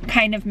that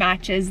kind of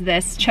matches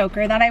this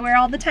choker that I wear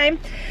all the time.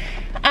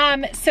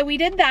 So we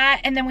did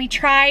that, and then we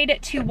tried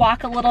to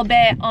walk a little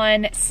bit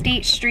on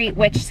State Street,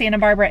 which Santa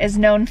Barbara is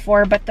known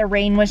for, but the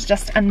rain was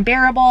just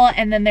unbearable,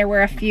 and then there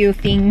were a few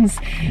things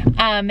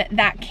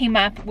that came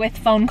up with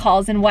phone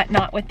calls and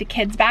whatnot with the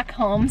kids back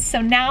home.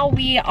 So now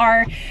we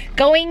are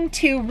going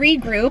to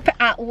regroup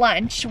at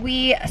lunch.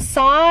 We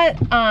saw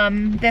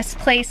this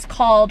place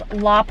called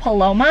La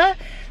Paloma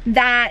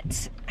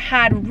that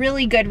had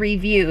really good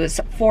reviews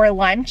for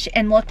lunch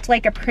and looked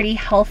like a pretty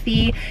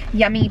healthy,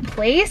 yummy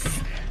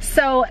place.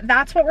 So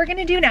that's what we're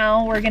gonna do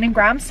now. We're gonna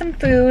grab some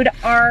food.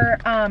 Our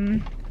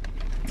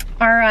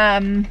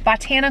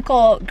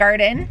botanical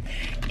garden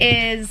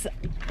is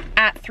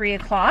at 3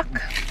 o'clock.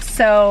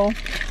 So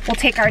we'll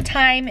take our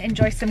time,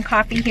 enjoy some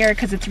coffee here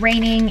because it's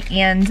raining,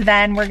 and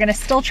then we're gonna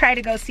still try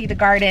to go see the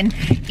garden,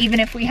 even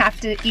if we have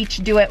to each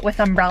do it with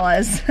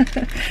umbrellas.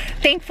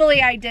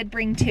 Thankfully, I did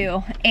bring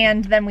 2,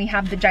 and then we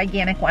have the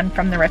gigantic one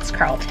from the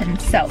Ritz-Carlton.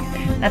 So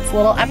that's a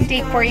little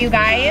update for you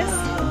guys.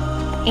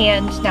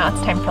 And now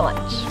it's time for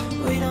lunch.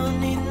 We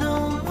don't need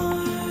no more.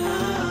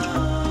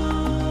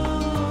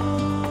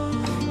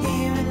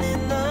 Even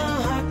in the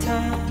hard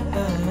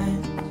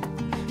times,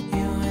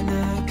 you and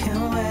I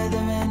can weather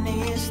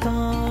any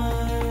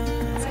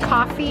storm. It's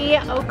coffee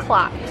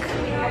o'clock.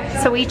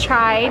 So we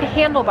tried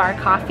Handlebar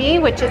Coffee,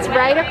 which is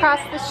right across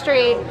the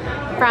street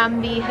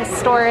from the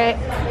historic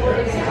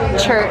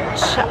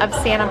church of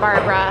Santa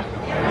Barbara.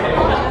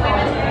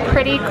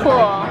 Pretty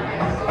cool.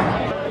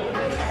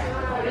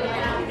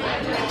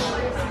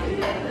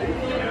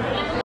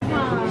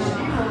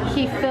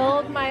 He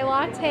filled my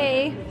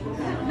latte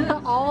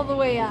all the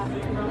way up.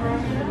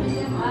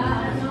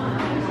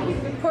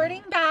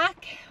 Reporting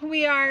back,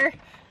 we are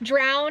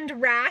drowned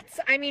rats.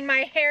 I mean,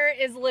 my hair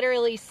is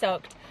literally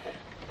soaked.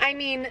 I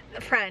mean,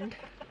 friend,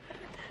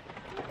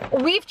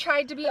 we've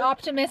tried to be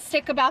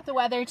optimistic about the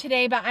weather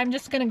today, but I'm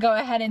just gonna go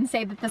ahead and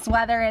say that this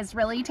weather is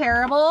really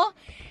terrible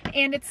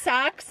and it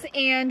sucks,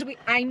 and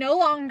I no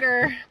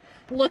longer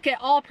look at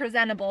all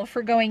presentable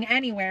for going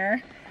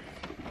anywhere.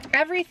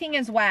 Everything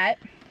is wet.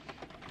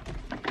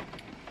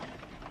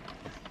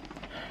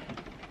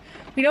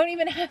 We don't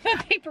even have a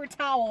paper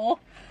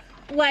towel.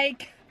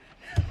 Like,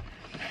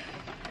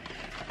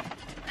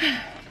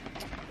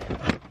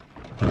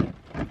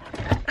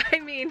 I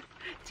mean,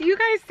 do you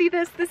guys see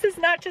this? This is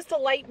not just a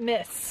light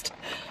mist.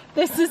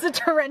 This is a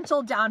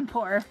torrential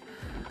downpour.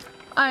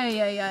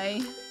 Ay, ay,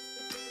 ay.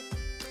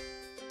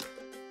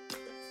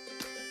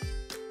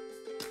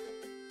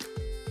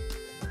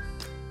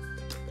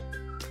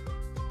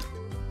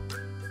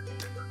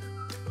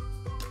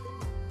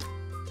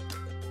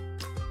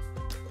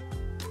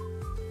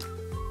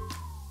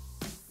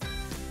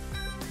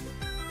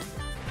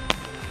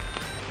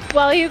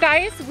 Well, you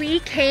guys,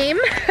 we came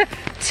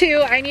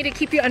to, I need to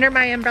keep you under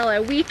my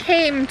umbrella. We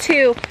came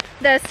to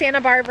the Santa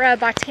Barbara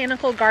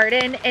Botanical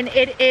Garden, and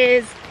it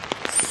is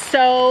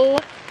so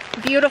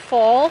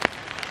beautiful.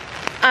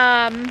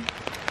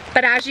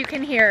 But as you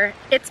can hear,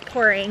 it's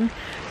pouring.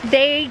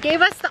 They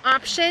gave us the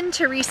option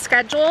to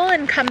reschedule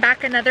and come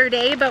back another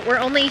day, but we're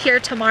only here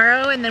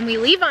tomorrow, and then we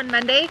leave on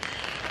Monday,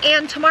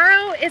 and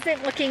tomorrow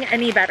isn't looking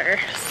any better.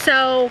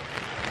 So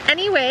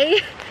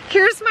anyway,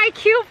 here's my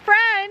cute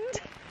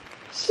friend.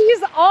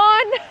 She's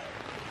on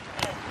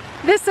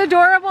this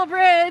adorable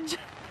bridge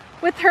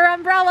with her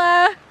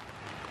umbrella.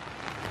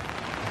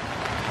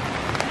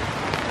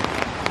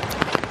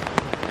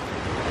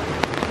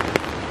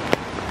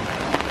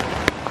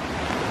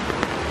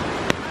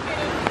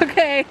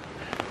 Okay,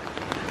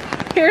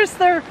 here's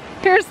the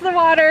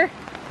water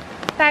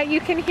that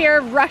you can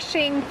hear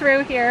rushing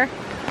through here.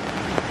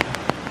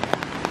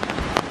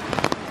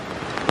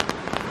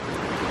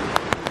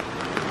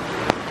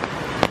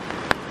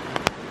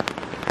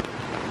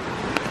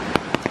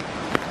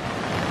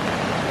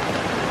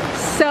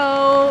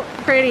 So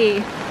pretty.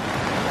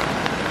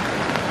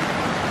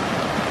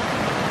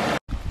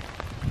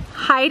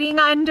 Hiding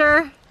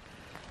under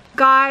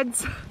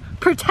God's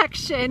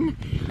protection.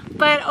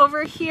 But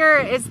over here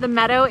is the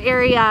meadow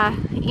area,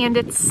 and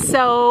it's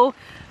so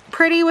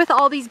pretty with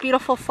all these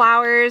beautiful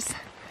flowers.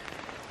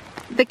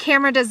 The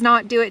camera does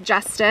not do it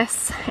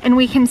justice, and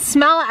we can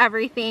smell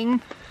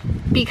everything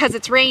because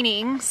it's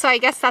raining, so I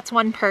guess that's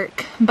one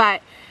perk.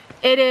 But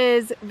it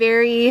is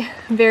very,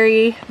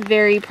 very,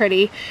 very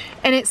pretty.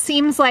 And it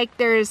seems like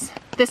this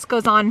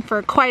goes on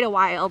for quite a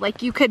while.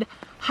 Like, you could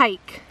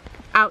hike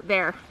out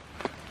there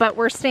but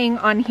we're staying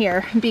on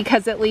here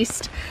because at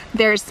least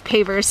there's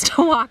pavers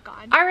to walk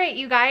on. All right,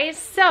 you guys,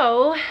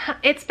 so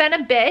it's been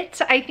a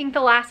bit. I think the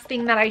last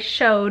thing that I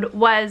showed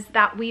was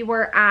that we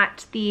were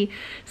at the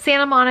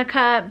Santa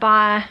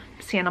Barbara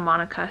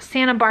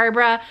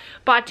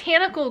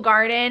Botanical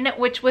Garden,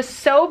 which was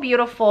so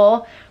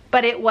beautiful,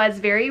 but it was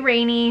very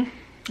rainy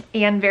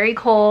and very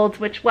cold,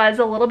 which was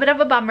a little bit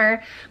of a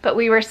bummer, but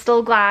we were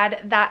still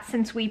glad that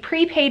since we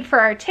prepaid for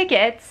our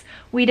tickets,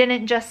 we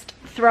didn't just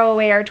throw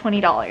away our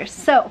 $20.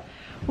 So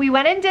we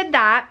went and did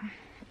that,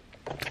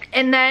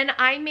 and then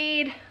I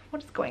made,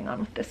 what is going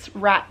on with this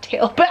rat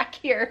tail back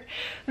here?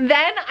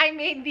 Then I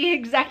made the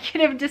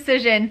executive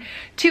decision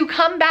to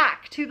come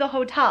back to the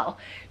hotel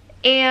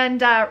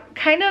and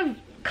kind of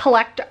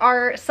collect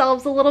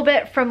ourselves a little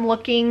bit from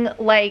looking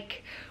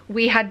like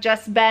we had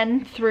just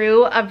been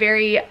through a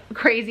very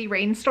crazy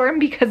rainstorm,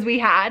 because we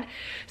had.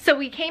 So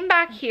we came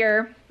back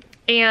here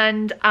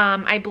and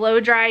I blow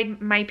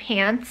dried my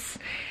pants.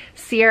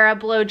 Sierra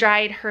blow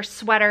dried her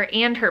sweater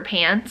and her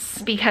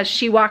pants because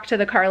she walked to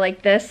the car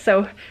like this,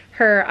 so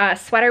her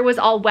sweater was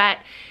all wet.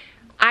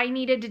 I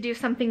needed to do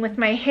something with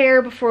my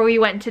hair before we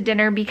went to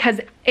dinner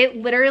because it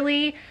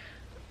literally,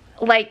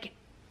 like,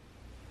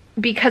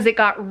 because it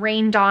got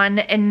rained on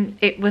and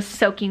it was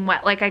soaking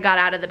wet, like I got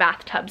out of the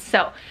bathtub.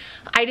 So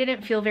I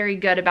didn't feel very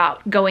good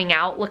about going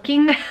out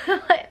looking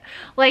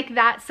like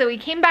that. So we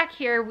came back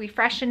here, we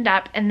freshened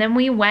up, and then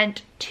we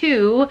went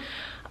to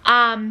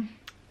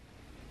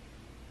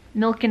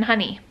Milk and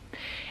Honey.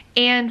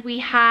 And we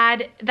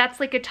had, that's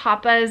like a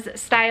tapas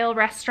style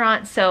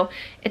restaurant, so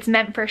it's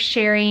meant for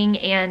sharing,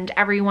 and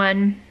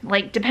everyone,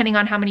 like, depending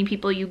on how many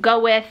people you go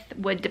with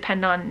would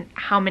depend on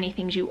how many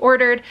things you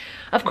ordered.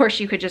 Of course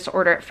you could just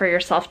order it for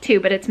yourself too,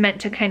 but it's meant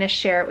to kind of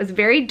share. It was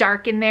very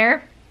dark in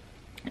there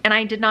and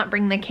I did not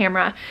bring the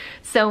camera,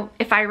 so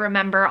if I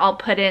remember I'll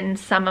put in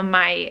some of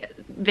my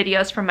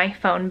videos from my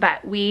phone.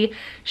 But we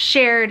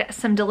shared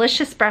some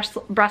delicious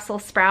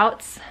Brussels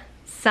sprouts,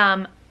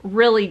 some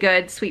really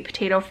good sweet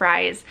potato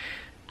fries,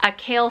 a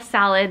kale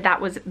salad that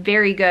was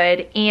very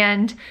good,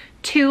 and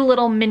 2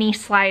 little mini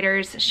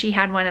sliders. She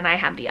had one and I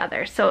had the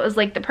other. So it was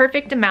like the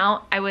perfect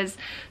amount. I was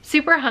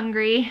super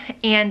hungry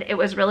and it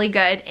was really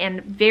good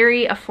and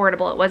very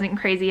affordable. It wasn't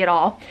crazy at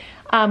all.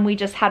 We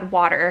just had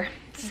water.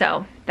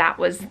 So that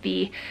was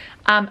the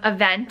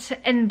event.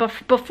 And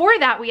before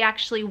that, we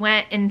actually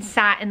went and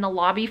sat in the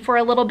lobby for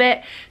a little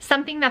bit.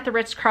 Something that the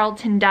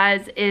Ritz-Carlton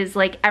does is,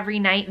 like, every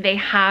night they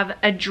have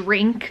a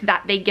drink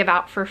that they give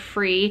out for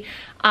free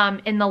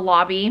in the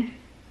lobby,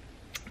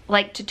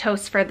 like to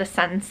toast for the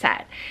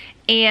sunset.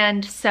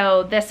 And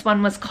so this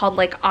one was called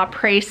like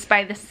Apres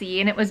by the Sea,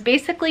 and it was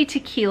basically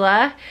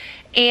tequila,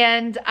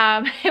 and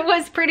it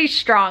was pretty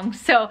strong.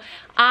 So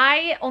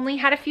I only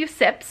had a few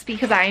sips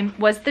because I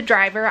was the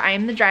driver. I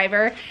am the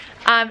driver.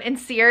 And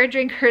Sierra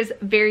drank hers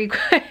very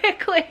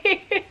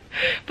quickly,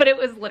 but it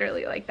was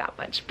literally like that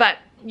much. But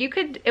you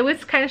could, it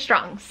was kind of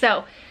strong.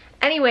 So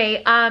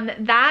anyway,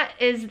 that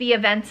is the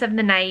events of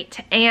the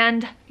night.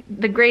 And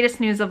the greatest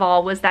news of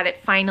all was that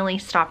it finally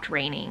stopped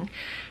raining.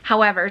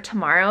 However,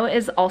 tomorrow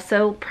is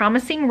also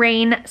promising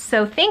rain.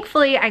 So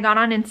thankfully I got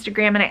on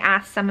Instagram and I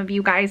asked some of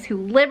you guys who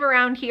live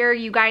around here,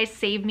 you guys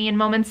save me in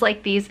moments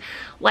like these,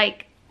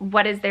 like,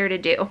 what is there to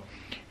do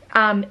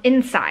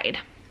inside?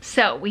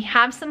 So we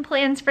have some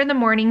plans for the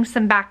morning,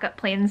 some backup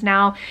plans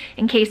now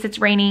in case it's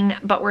raining,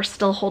 but we're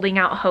still holding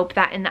out hope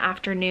that in the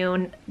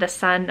afternoon the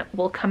sun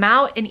will come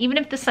out. And even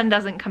if the sun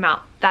doesn't come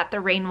out, that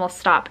the rain will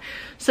stop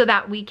so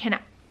that we can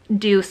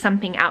do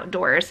something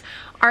outdoors.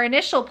 Our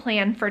initial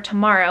plan for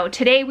tomorrow,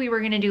 today we were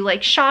gonna do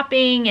like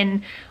shopping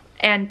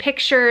and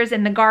pictures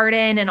in the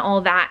garden and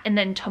all that. And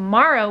then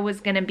tomorrow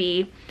was gonna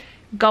be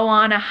go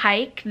on a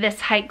hike,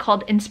 this hike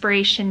called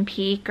Inspiration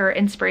Peak or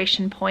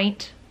Inspiration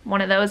Point, one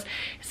of those.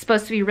 It's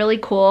supposed to be really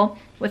cool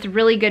with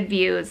really good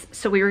views.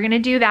 So we were gonna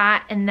do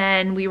that, and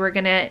then we were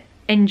gonna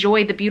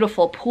enjoy the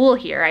beautiful pool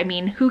here. I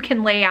mean, who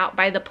can lay out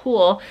by the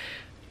pool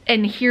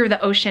and hear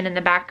the ocean in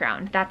the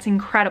background? That's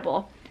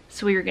incredible.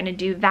 So we were gonna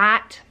do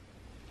that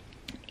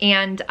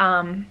and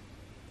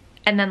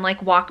then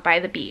like walk by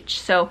the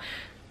beach. So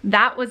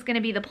that was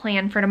gonna be the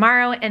plan for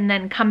tomorrow, and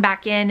then come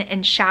back in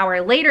and shower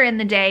later in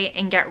the day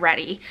and get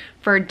ready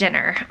for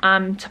dinner.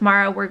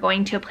 Tomorrow we're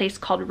going to a place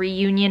called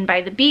Reunion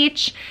by the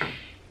Beach.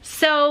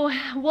 So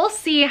we'll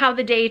see how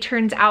the day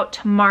turns out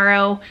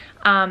tomorrow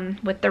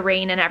with the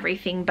rain and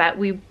everything, but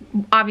we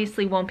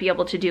obviously won't be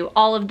able to do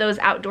all of those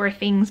outdoor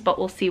things, but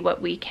we'll see what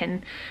we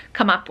can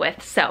come up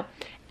with. So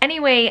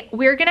anyway,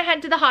 we're gonna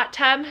head to the hot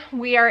tub.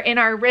 We are in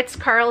our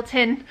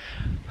Ritz-Carlton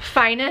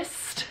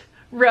finest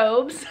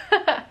robes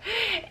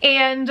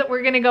and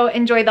we're gonna go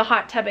enjoy the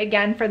hot tub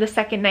again for the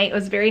second night. It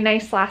was very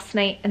nice last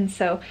night, and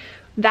so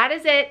that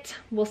is it.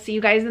 We'll see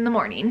you guys in the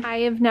morning. I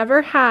have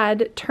never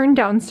had turn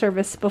down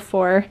service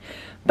before,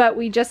 but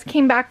we just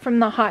came back from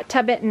the hot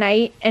tub at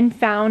night and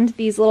found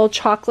these little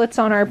chocolates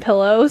on our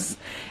pillows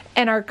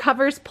and our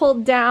covers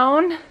pulled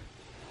down.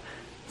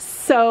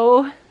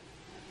 So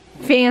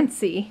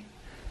fancy.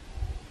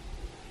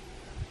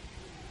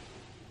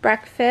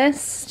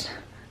 Breakfast,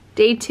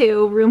 Day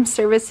 2, room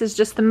service is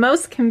just the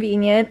most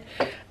convenient,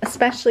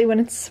 especially when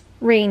it's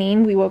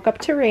raining. We woke up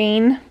to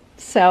rain,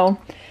 so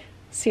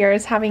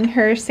Sierra's having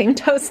her same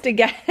toast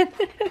again.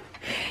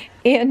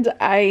 And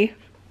I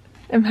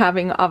am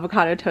having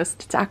avocado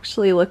toast. It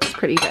actually looks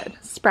pretty good.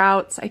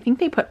 Sprouts, I think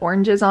they put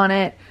oranges on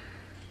it,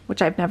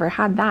 which I've never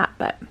had that,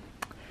 but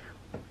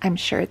I'm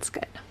sure it's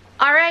good.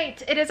 All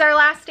right, it is our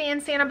last day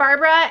in Santa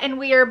Barbara and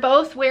we are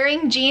both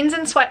wearing jeans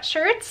and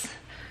sweatshirts.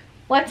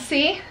 Let's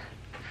see.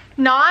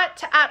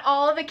 Not at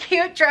all the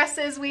cute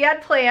dresses we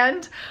had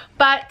planned,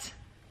 but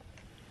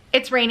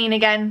it's raining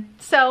again,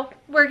 so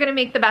we're gonna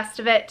make the best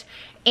of it.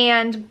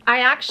 And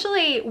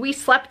we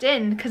slept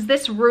in because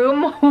this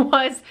room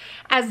was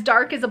as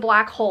dark as a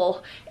black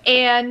hole,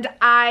 and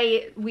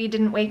we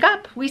didn't wake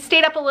up. We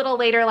stayed up a little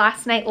later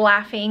last night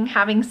laughing,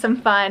 having some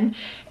fun,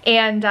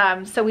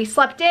 and so we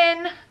slept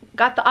in,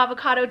 got the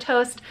avocado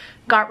toast,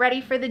 got ready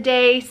for the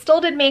day,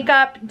 still did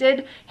makeup,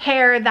 did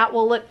hair that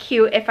will look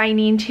cute if I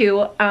need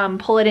to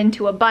pull it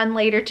into a bun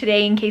later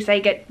today in case I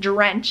get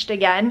drenched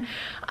again.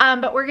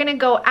 But we're gonna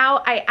go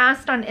out. I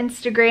asked on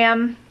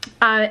Instagram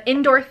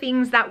indoor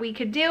things that we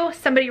could do.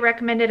 Somebody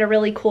recommended a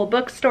really cool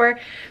bookstore,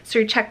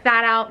 so check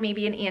that out,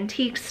 maybe an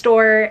antique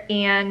store,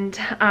 and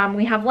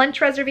we have lunch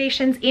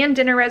reservations and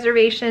dinner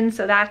reservations,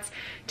 so that's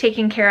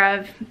taken care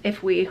of.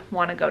 If we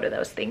want to go to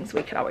those things,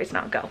 we could always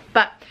not go,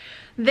 but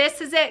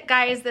this is it,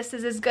 guys. This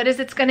is as good as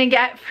it's gonna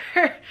get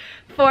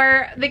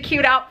for the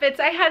cute outfits.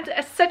 I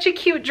had such a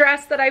cute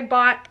dress that I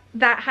bought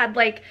that had,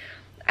 like,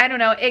 I don't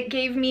know, it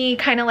gave me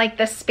kind of like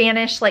the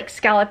Spanish like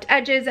scalloped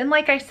edges, and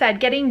like I said,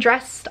 getting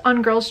dressed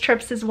on girls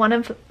trips is one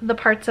of the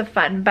parts of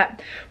fun.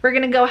 But we're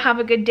gonna go have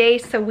a good day,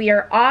 so we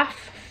are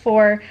off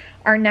for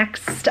our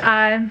next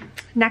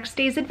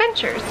day's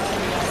adventures.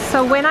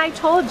 So when I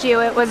told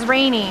you it was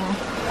raining,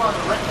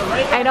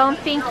 I don't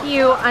think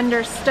you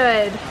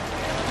understood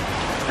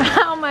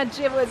how much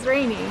it was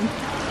raining.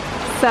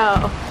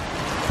 So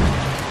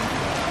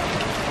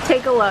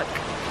take a look.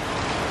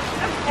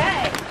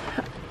 Okay.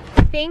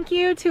 Thank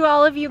you to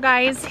all of you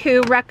guys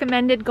who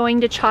recommended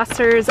going to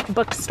Chaucer's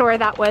bookstore.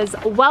 That was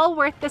well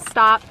worth the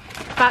stop.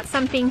 Got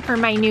something for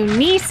my new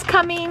niece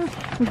coming.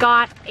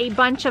 Got a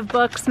bunch of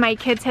books my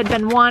kids had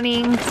been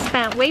wanting.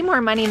 Spent way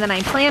more money than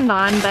I planned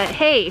on, but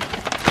hey,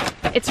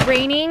 it's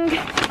raining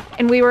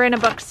and we were in a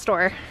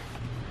bookstore.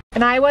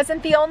 And I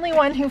wasn't the only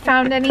one who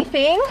found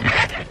anything.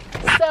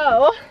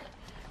 So,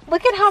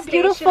 look at how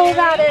beautiful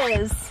that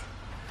is.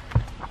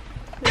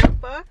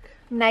 Notebook.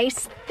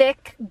 Nice,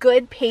 thick,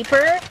 good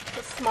paper.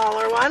 The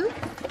smaller one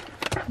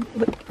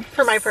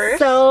for my purse.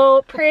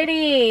 So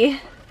pretty.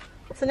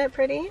 Isn't it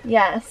pretty?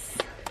 Yes.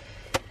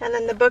 And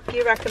then the book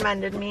you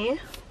recommended me.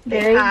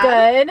 Very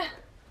good.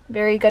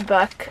 Very good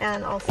book.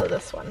 And also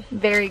this one.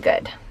 Very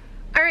good.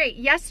 All right,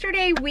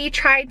 yesterday we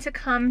tried to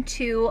come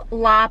to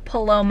La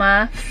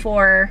Paloma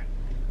for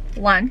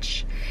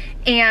lunch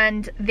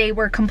and they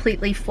were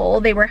completely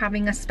full. They were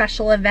having a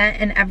special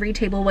event and every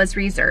table was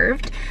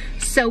reserved.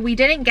 So we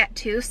didn't get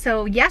to.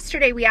 So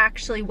yesterday we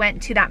actually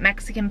went to that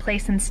Mexican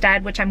place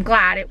instead, which I'm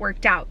glad it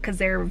worked out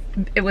because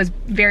it was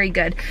very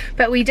good.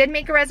 But we did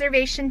make a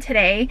reservation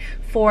today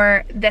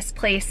for this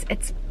place.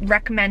 It's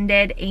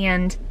recommended,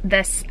 and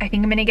this, I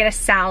think I'm gonna get a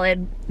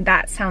salad.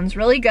 That sounds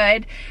really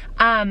good.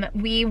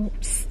 We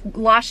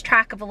lost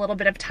track of a little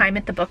bit of time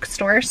at the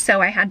bookstore, so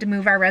I had to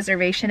move our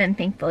reservation, and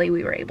thankfully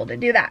we were able to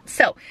do that.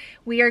 So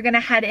we are gonna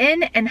head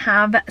in and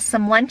have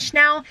some lunch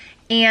now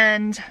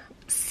and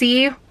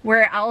see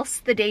where else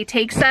the day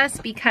takes us,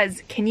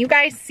 because can you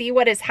guys see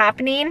what is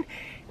happening?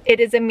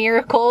 It is a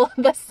miracle.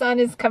 The sun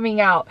is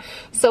coming out.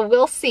 So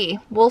we'll see.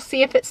 We'll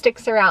see if it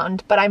sticks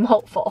around, but I'm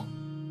hopeful.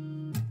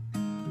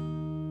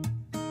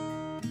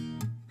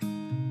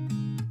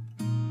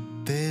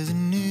 There's a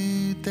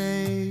new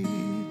day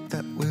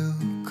that will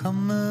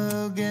come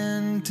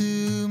again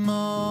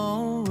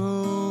tomorrow.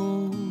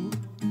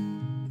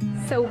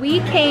 So we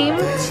came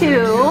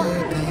to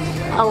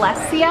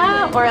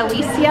Alicia,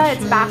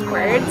 it's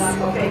backwards.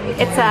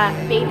 It's a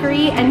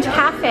bakery and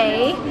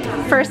cafe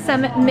for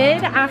some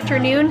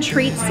mid-afternoon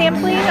treat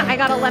sampling. I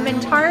got a lemon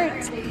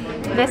tart.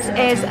 This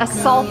is a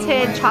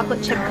salted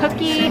chocolate chip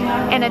cookie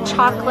and a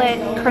chocolate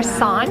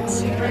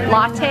croissant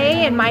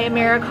latte, and my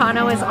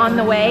Americano is on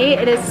the way.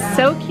 It is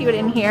so cute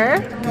in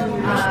here.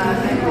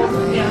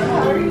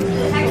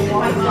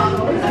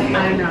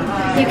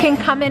 You can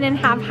come in and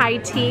have high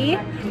tea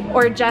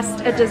or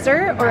just a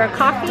dessert or a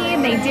coffee,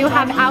 and they do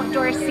have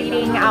outdoor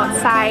seating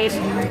outside.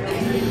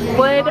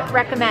 Would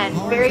recommend.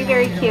 Very,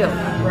 very cute.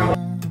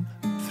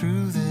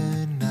 Through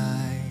the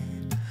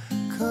night,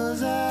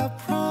 'cause I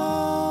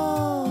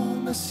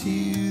promise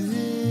you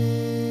this.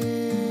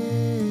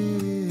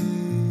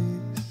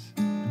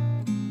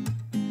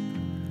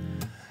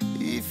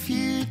 If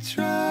you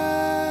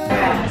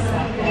try.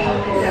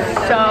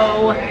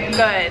 So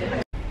good.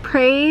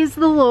 Praise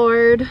the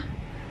Lord,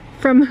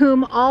 from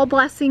whom all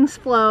blessings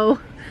flow.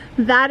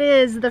 That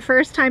is the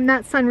first time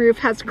that sunroof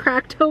has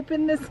cracked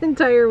open this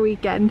entire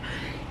weekend.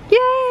 Yay!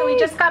 So we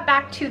just got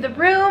back to the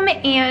room,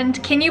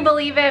 and can you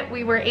believe it?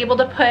 We were able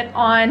to put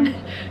on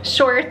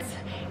shorts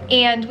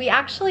And we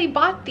actually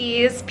bought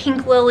these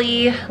pink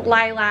lily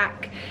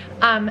lilac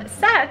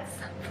sets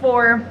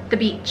for the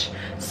beach.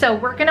 So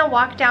we're gonna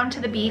walk down to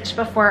the beach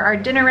before our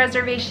dinner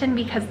reservation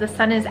because the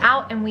sun is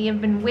out and we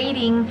have been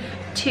waiting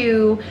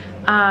to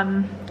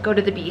go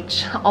to the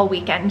beach all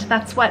weekend.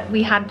 That's what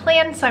we had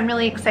planned, so I'm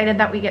really excited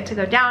that we get to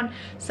go down.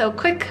 So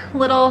quick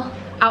little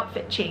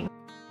outfit change.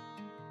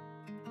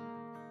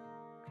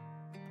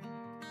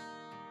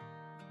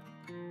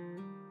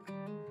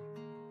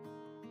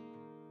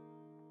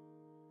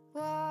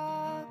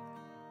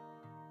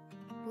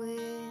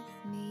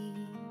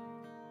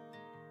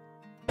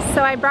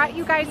 So I brought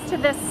you guys to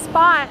this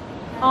spot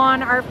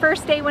on our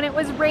first day when it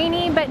was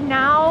rainy, but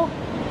now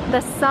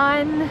the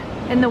sun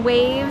and the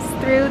waves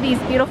through these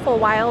beautiful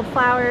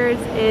wildflowers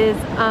is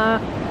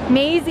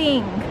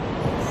amazing.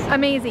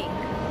 Amazing.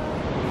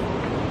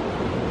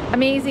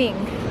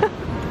 Amazing.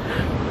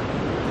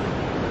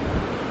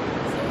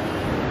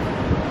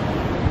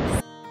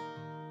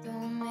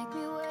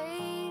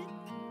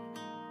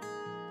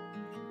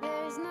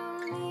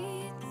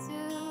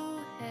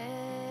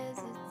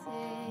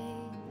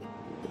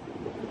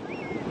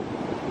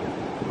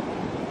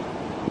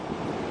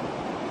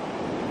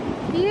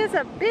 He is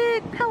a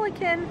big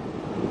pelican.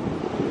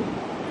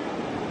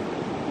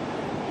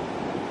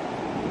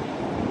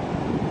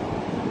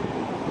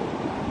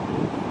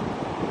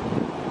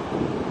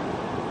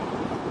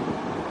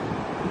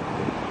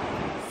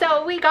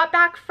 So we got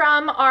back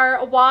from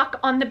our walk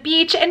on the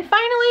beach and finally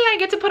I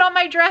get to put on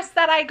my dress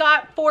that I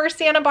got for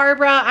Santa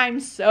Barbara.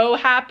 I'm so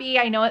happy.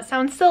 I know it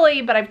sounds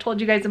silly, but I've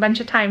told you guys a bunch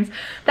of times.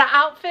 The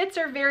outfits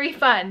are very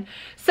fun.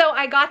 So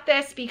I got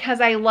this because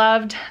I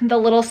loved the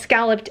little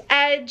scalloped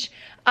edge.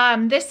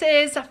 This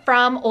is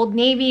from Old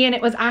Navy and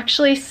it was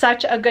actually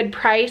such a good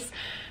price.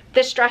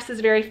 This dress is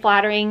very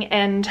flattering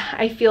and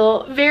I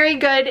feel very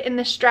good in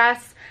this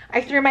dress.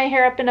 I threw my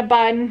hair up in a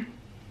bun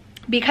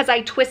because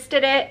I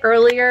twisted it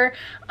earlier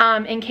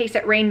in case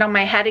it rained on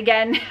my head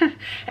again.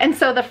 And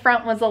so the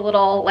front was a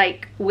little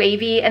like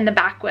wavy and the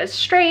back was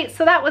straight,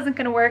 so that wasn't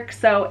gonna work.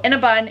 So in a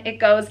bun it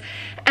goes.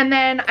 And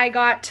then I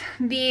got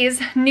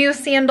these new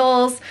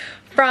sandals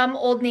from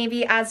Old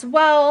Navy as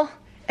well,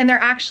 and they're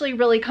actually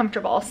really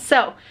comfortable.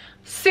 So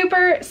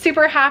super,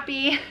 super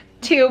happy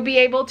to be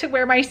able to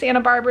wear my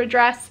Santa Barbara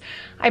dress.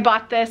 I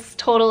bought this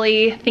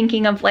totally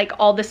thinking of like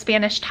all the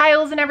Spanish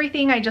tiles and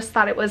everything. I just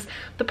thought it was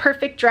the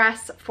perfect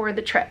dress for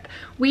the trip.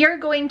 We are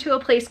going to a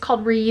place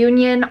called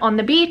Reunion on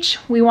the beach.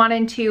 We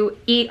wanted to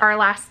eat our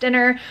last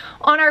dinner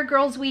on our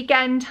girls'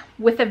 weekend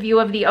with a view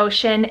of the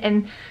ocean,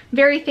 and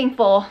very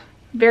thankful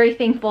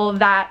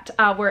that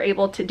we're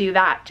able to do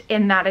that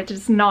and that it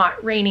is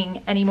not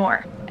raining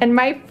anymore. And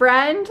my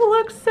friend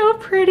looks so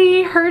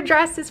pretty. Her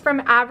dress is from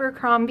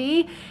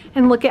Abercrombie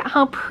and look at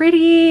how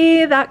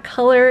pretty that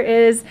color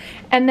is.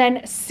 And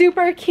then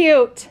super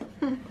cute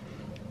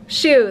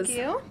shoes. Thank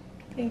you.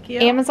 Thank you.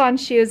 Amazon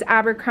shoes,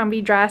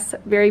 Abercrombie dress,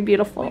 very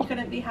beautiful. We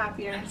couldn't be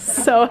happier.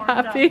 So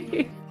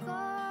happy.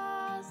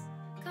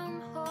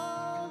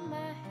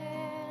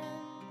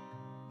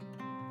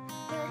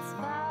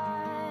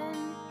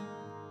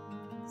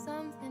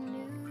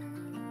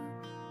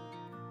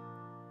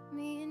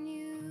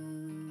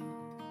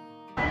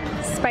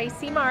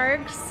 Spicy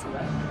margs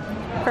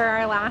for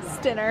our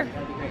last dinner.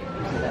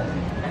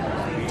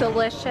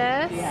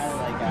 Delicious.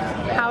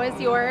 How is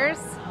yours?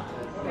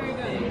 Very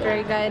good.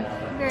 Very good.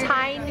 Very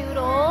Thai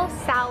noodle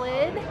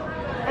salad.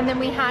 And then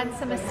we had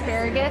some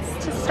asparagus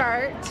to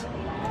start.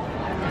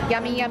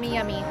 Yummy, yummy,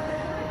 yummy.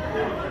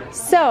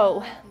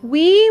 So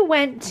we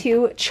went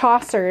to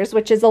Chaucer's,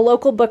 which is a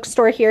local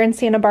bookstore here in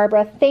Santa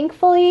Barbara.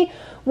 Thankfully,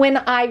 when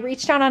I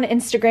reached out on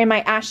Instagram,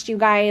 I asked you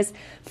guys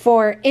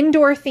for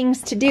indoor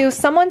things to do.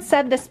 Someone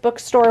said this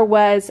bookstore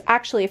was,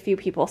 actually a few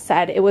people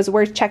said it was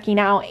worth checking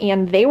out,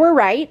 and they were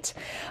right.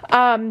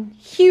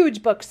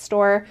 Huge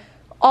bookstore,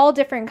 all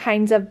different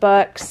kinds of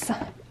books,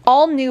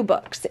 all new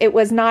books. It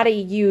was not a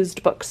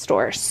used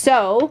bookstore.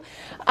 So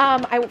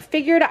I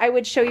figured I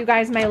would show you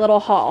guys my little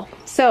haul.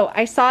 So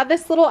I saw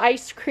this little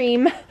ice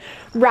cream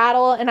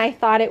rattle and I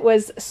thought it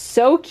was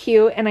so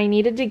cute and I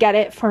needed to get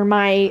it for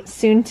my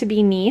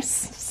soon-to-be niece.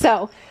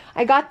 So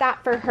I got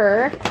that for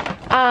her.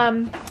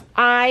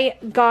 I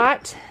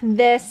got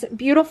this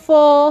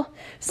beautiful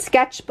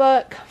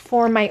sketchbook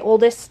for my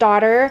oldest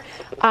daughter.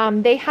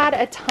 They had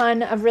a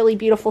ton of really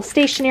beautiful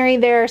stationery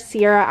there.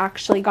 Sierra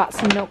actually got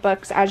some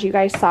notebooks, as you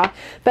guys saw,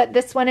 but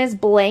this one is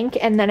blank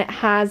and then it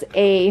has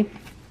a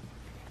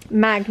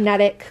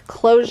magnetic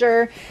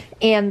closure,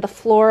 and the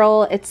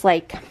floral, it's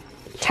like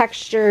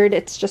textured.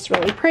 It's just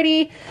really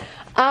pretty.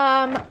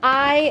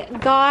 I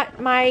got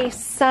my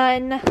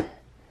son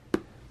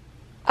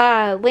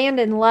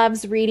Landon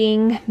loves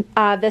reading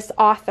this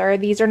author.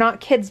 These are not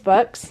kids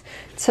books.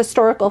 It's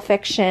historical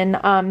fiction.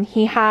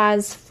 He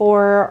has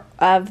 4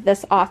 of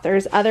this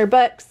author's other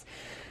books.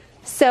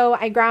 So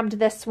I grabbed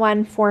this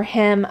one for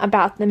him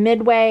about the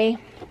Midway,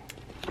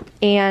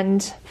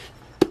 and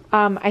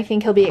I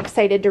think he'll be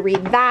excited to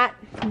read that.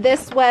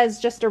 This was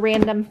just a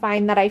random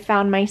find that I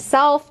found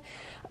myself.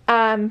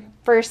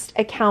 First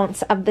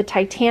accounts of the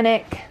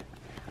Titanic.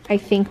 I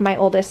think my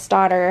oldest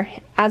daughter,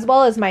 as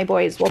well as my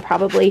boys, will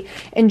probably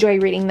enjoy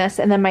reading this,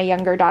 and then my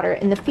younger daughter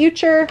in the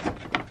future.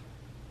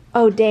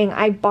 Oh dang,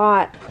 I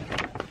bought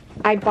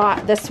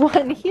this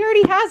one. He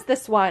already has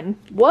this one.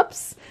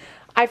 Whoops.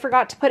 I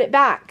forgot to put it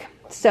back.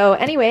 So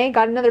anyway,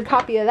 got another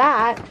copy of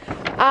that.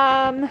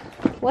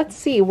 Let's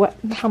see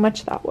how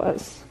much that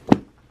was.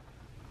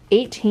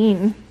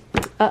 18.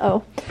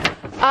 Uh-oh.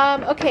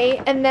 Okay,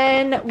 and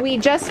then we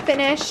just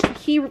finished,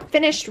 he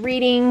finished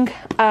reading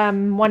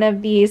one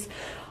of these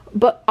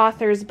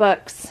author's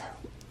books.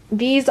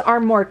 These are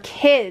more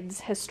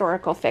kids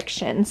historical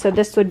fiction, so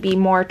this would be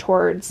more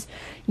towards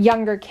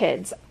younger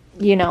kids,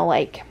 you know,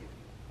 like,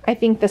 I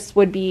think this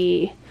would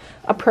be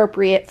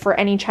appropriate for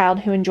any child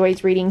who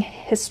enjoys reading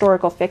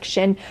historical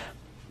fiction,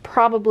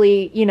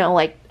 probably, you know,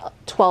 like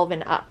 12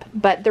 and up,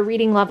 but the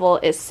reading level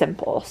is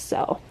simple,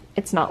 so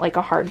it's not like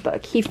a hard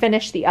book. He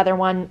finished the other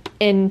one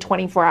in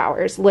 24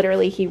 hours.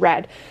 Literally, he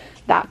read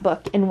that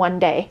book in one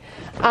day.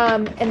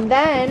 And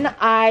then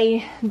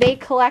they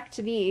collect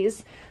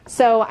these.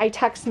 So I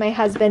texted my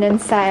husband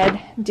and said,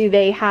 do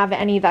they have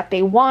any that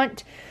they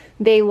want?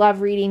 They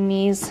love reading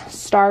these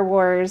Star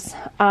Wars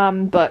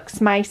books.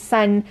 My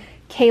son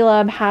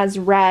Caleb has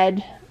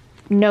read,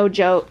 no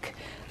joke,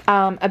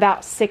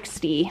 about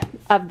 60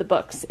 of the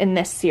books in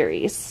this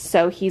series.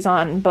 So he's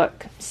on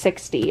book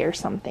 60 or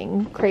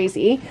something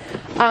crazy.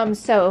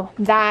 So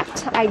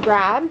that I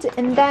grabbed,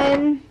 and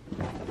then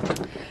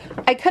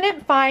I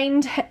couldn't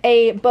find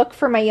a book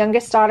for my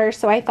youngest daughter,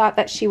 so I thought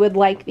that she would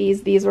like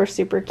these. These were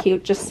super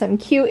cute, just some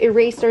cute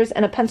erasers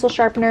and a pencil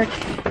sharpener.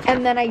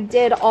 And then I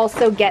did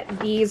also get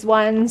these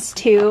ones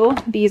too.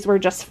 These were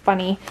just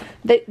funny.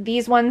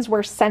 These ones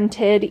were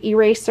scented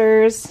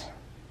erasers.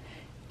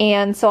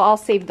 And so I'll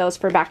save those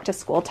for back to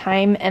school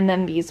time. And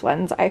then these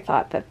ones I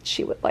thought that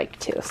she would like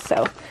too.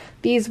 So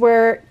these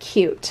were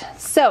cute.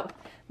 So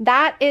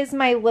that is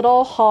my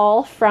little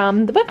haul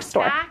from the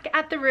bookstore. Back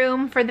at the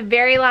room for the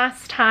very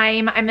last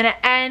time. I'm gonna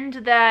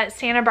end the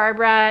Santa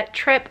Barbara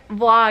trip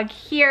vlog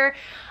here.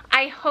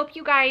 I hope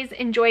you guys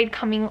enjoyed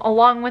coming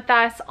along with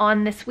us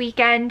on this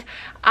weekend.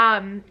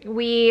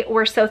 We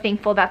were so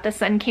thankful that the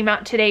sun came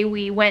out today.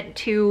 We went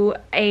to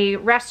a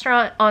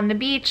restaurant on the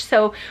beach,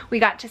 so we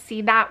got to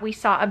see that. We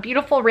saw a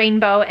beautiful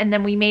rainbow, and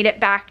then we made it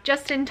back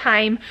just in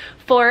time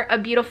for a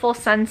beautiful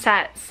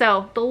sunset.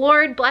 So the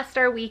Lord blessed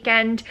our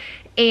weekend,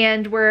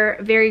 and we're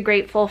very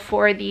grateful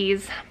for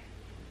these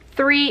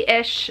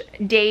 3-ish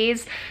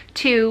days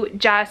to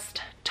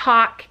just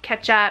talk,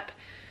 catch up,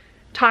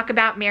 talk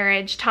about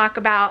marriage, talk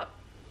about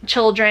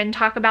children,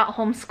 talk about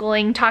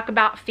homeschooling, talk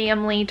about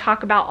family,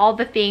 talk about all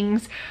the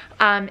things.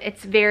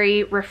 It's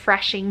very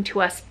refreshing to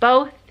us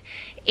both.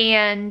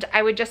 And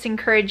I would just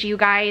encourage you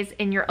guys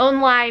in your own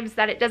lives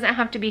that it doesn't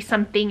have to be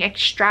something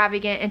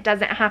extravagant. It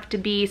doesn't have to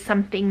be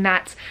something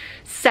that's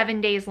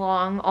 7 days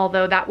long,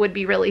 although that would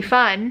be really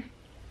fun.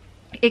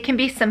 It can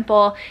be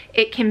simple.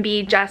 It can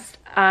be just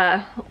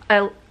a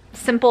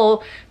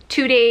simple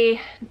 2-day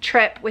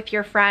trip with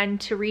your friend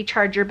to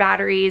recharge your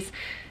batteries.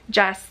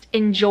 Just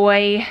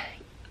enjoy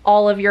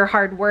all of your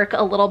hard work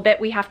a little bit.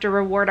 We have to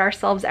reward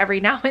ourselves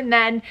every now and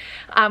then.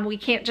 We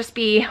can't just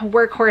be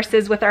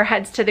workhorses with our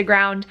heads to the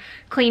ground,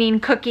 cleaning,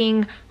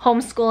 cooking,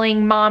 homeschooling,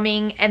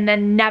 momming, and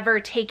then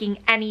never taking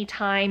any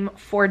time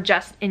for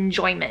just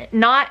enjoyment.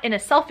 Not in a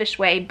selfish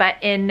way, but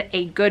in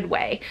a good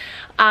way.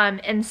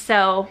 And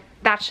so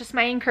that's just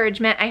my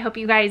encouragement. I hope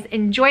you guys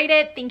enjoyed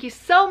it. Thank you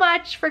so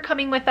much for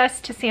coming with us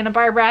to Santa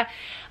Barbara.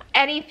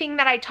 Anything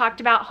that I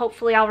talked about,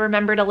 hopefully I'll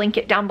remember to link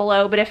it down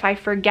below, but if I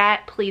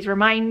forget, please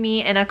remind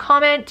me in a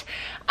comment.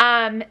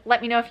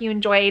 Let me know if you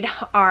enjoyed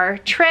our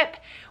trip.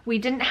 We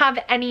didn't have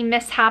any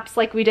mishaps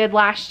like we did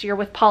last year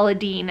with Paula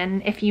Deen,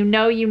 and if you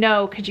know, you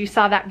know, because you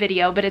saw that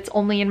video, but it's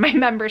only in my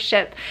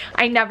membership.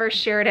 I never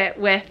shared it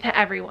with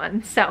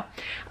everyone. So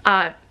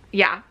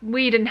yeah,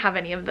 we didn't have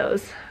any of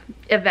those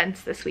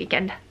events this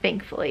weekend,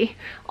 thankfully.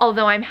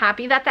 Although I'm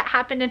happy that that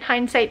happened in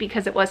hindsight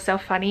because it was so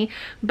funny,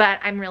 but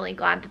I'm really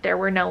glad that there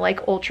were no like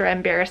ultra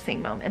embarrassing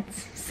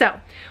moments. So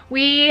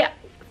we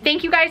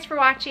thank you guys for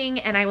watching,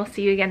 and I will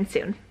see you again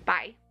soon.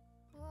 Bye.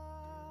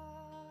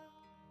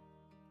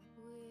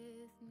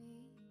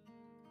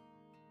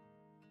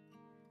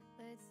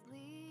 Let's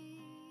leave.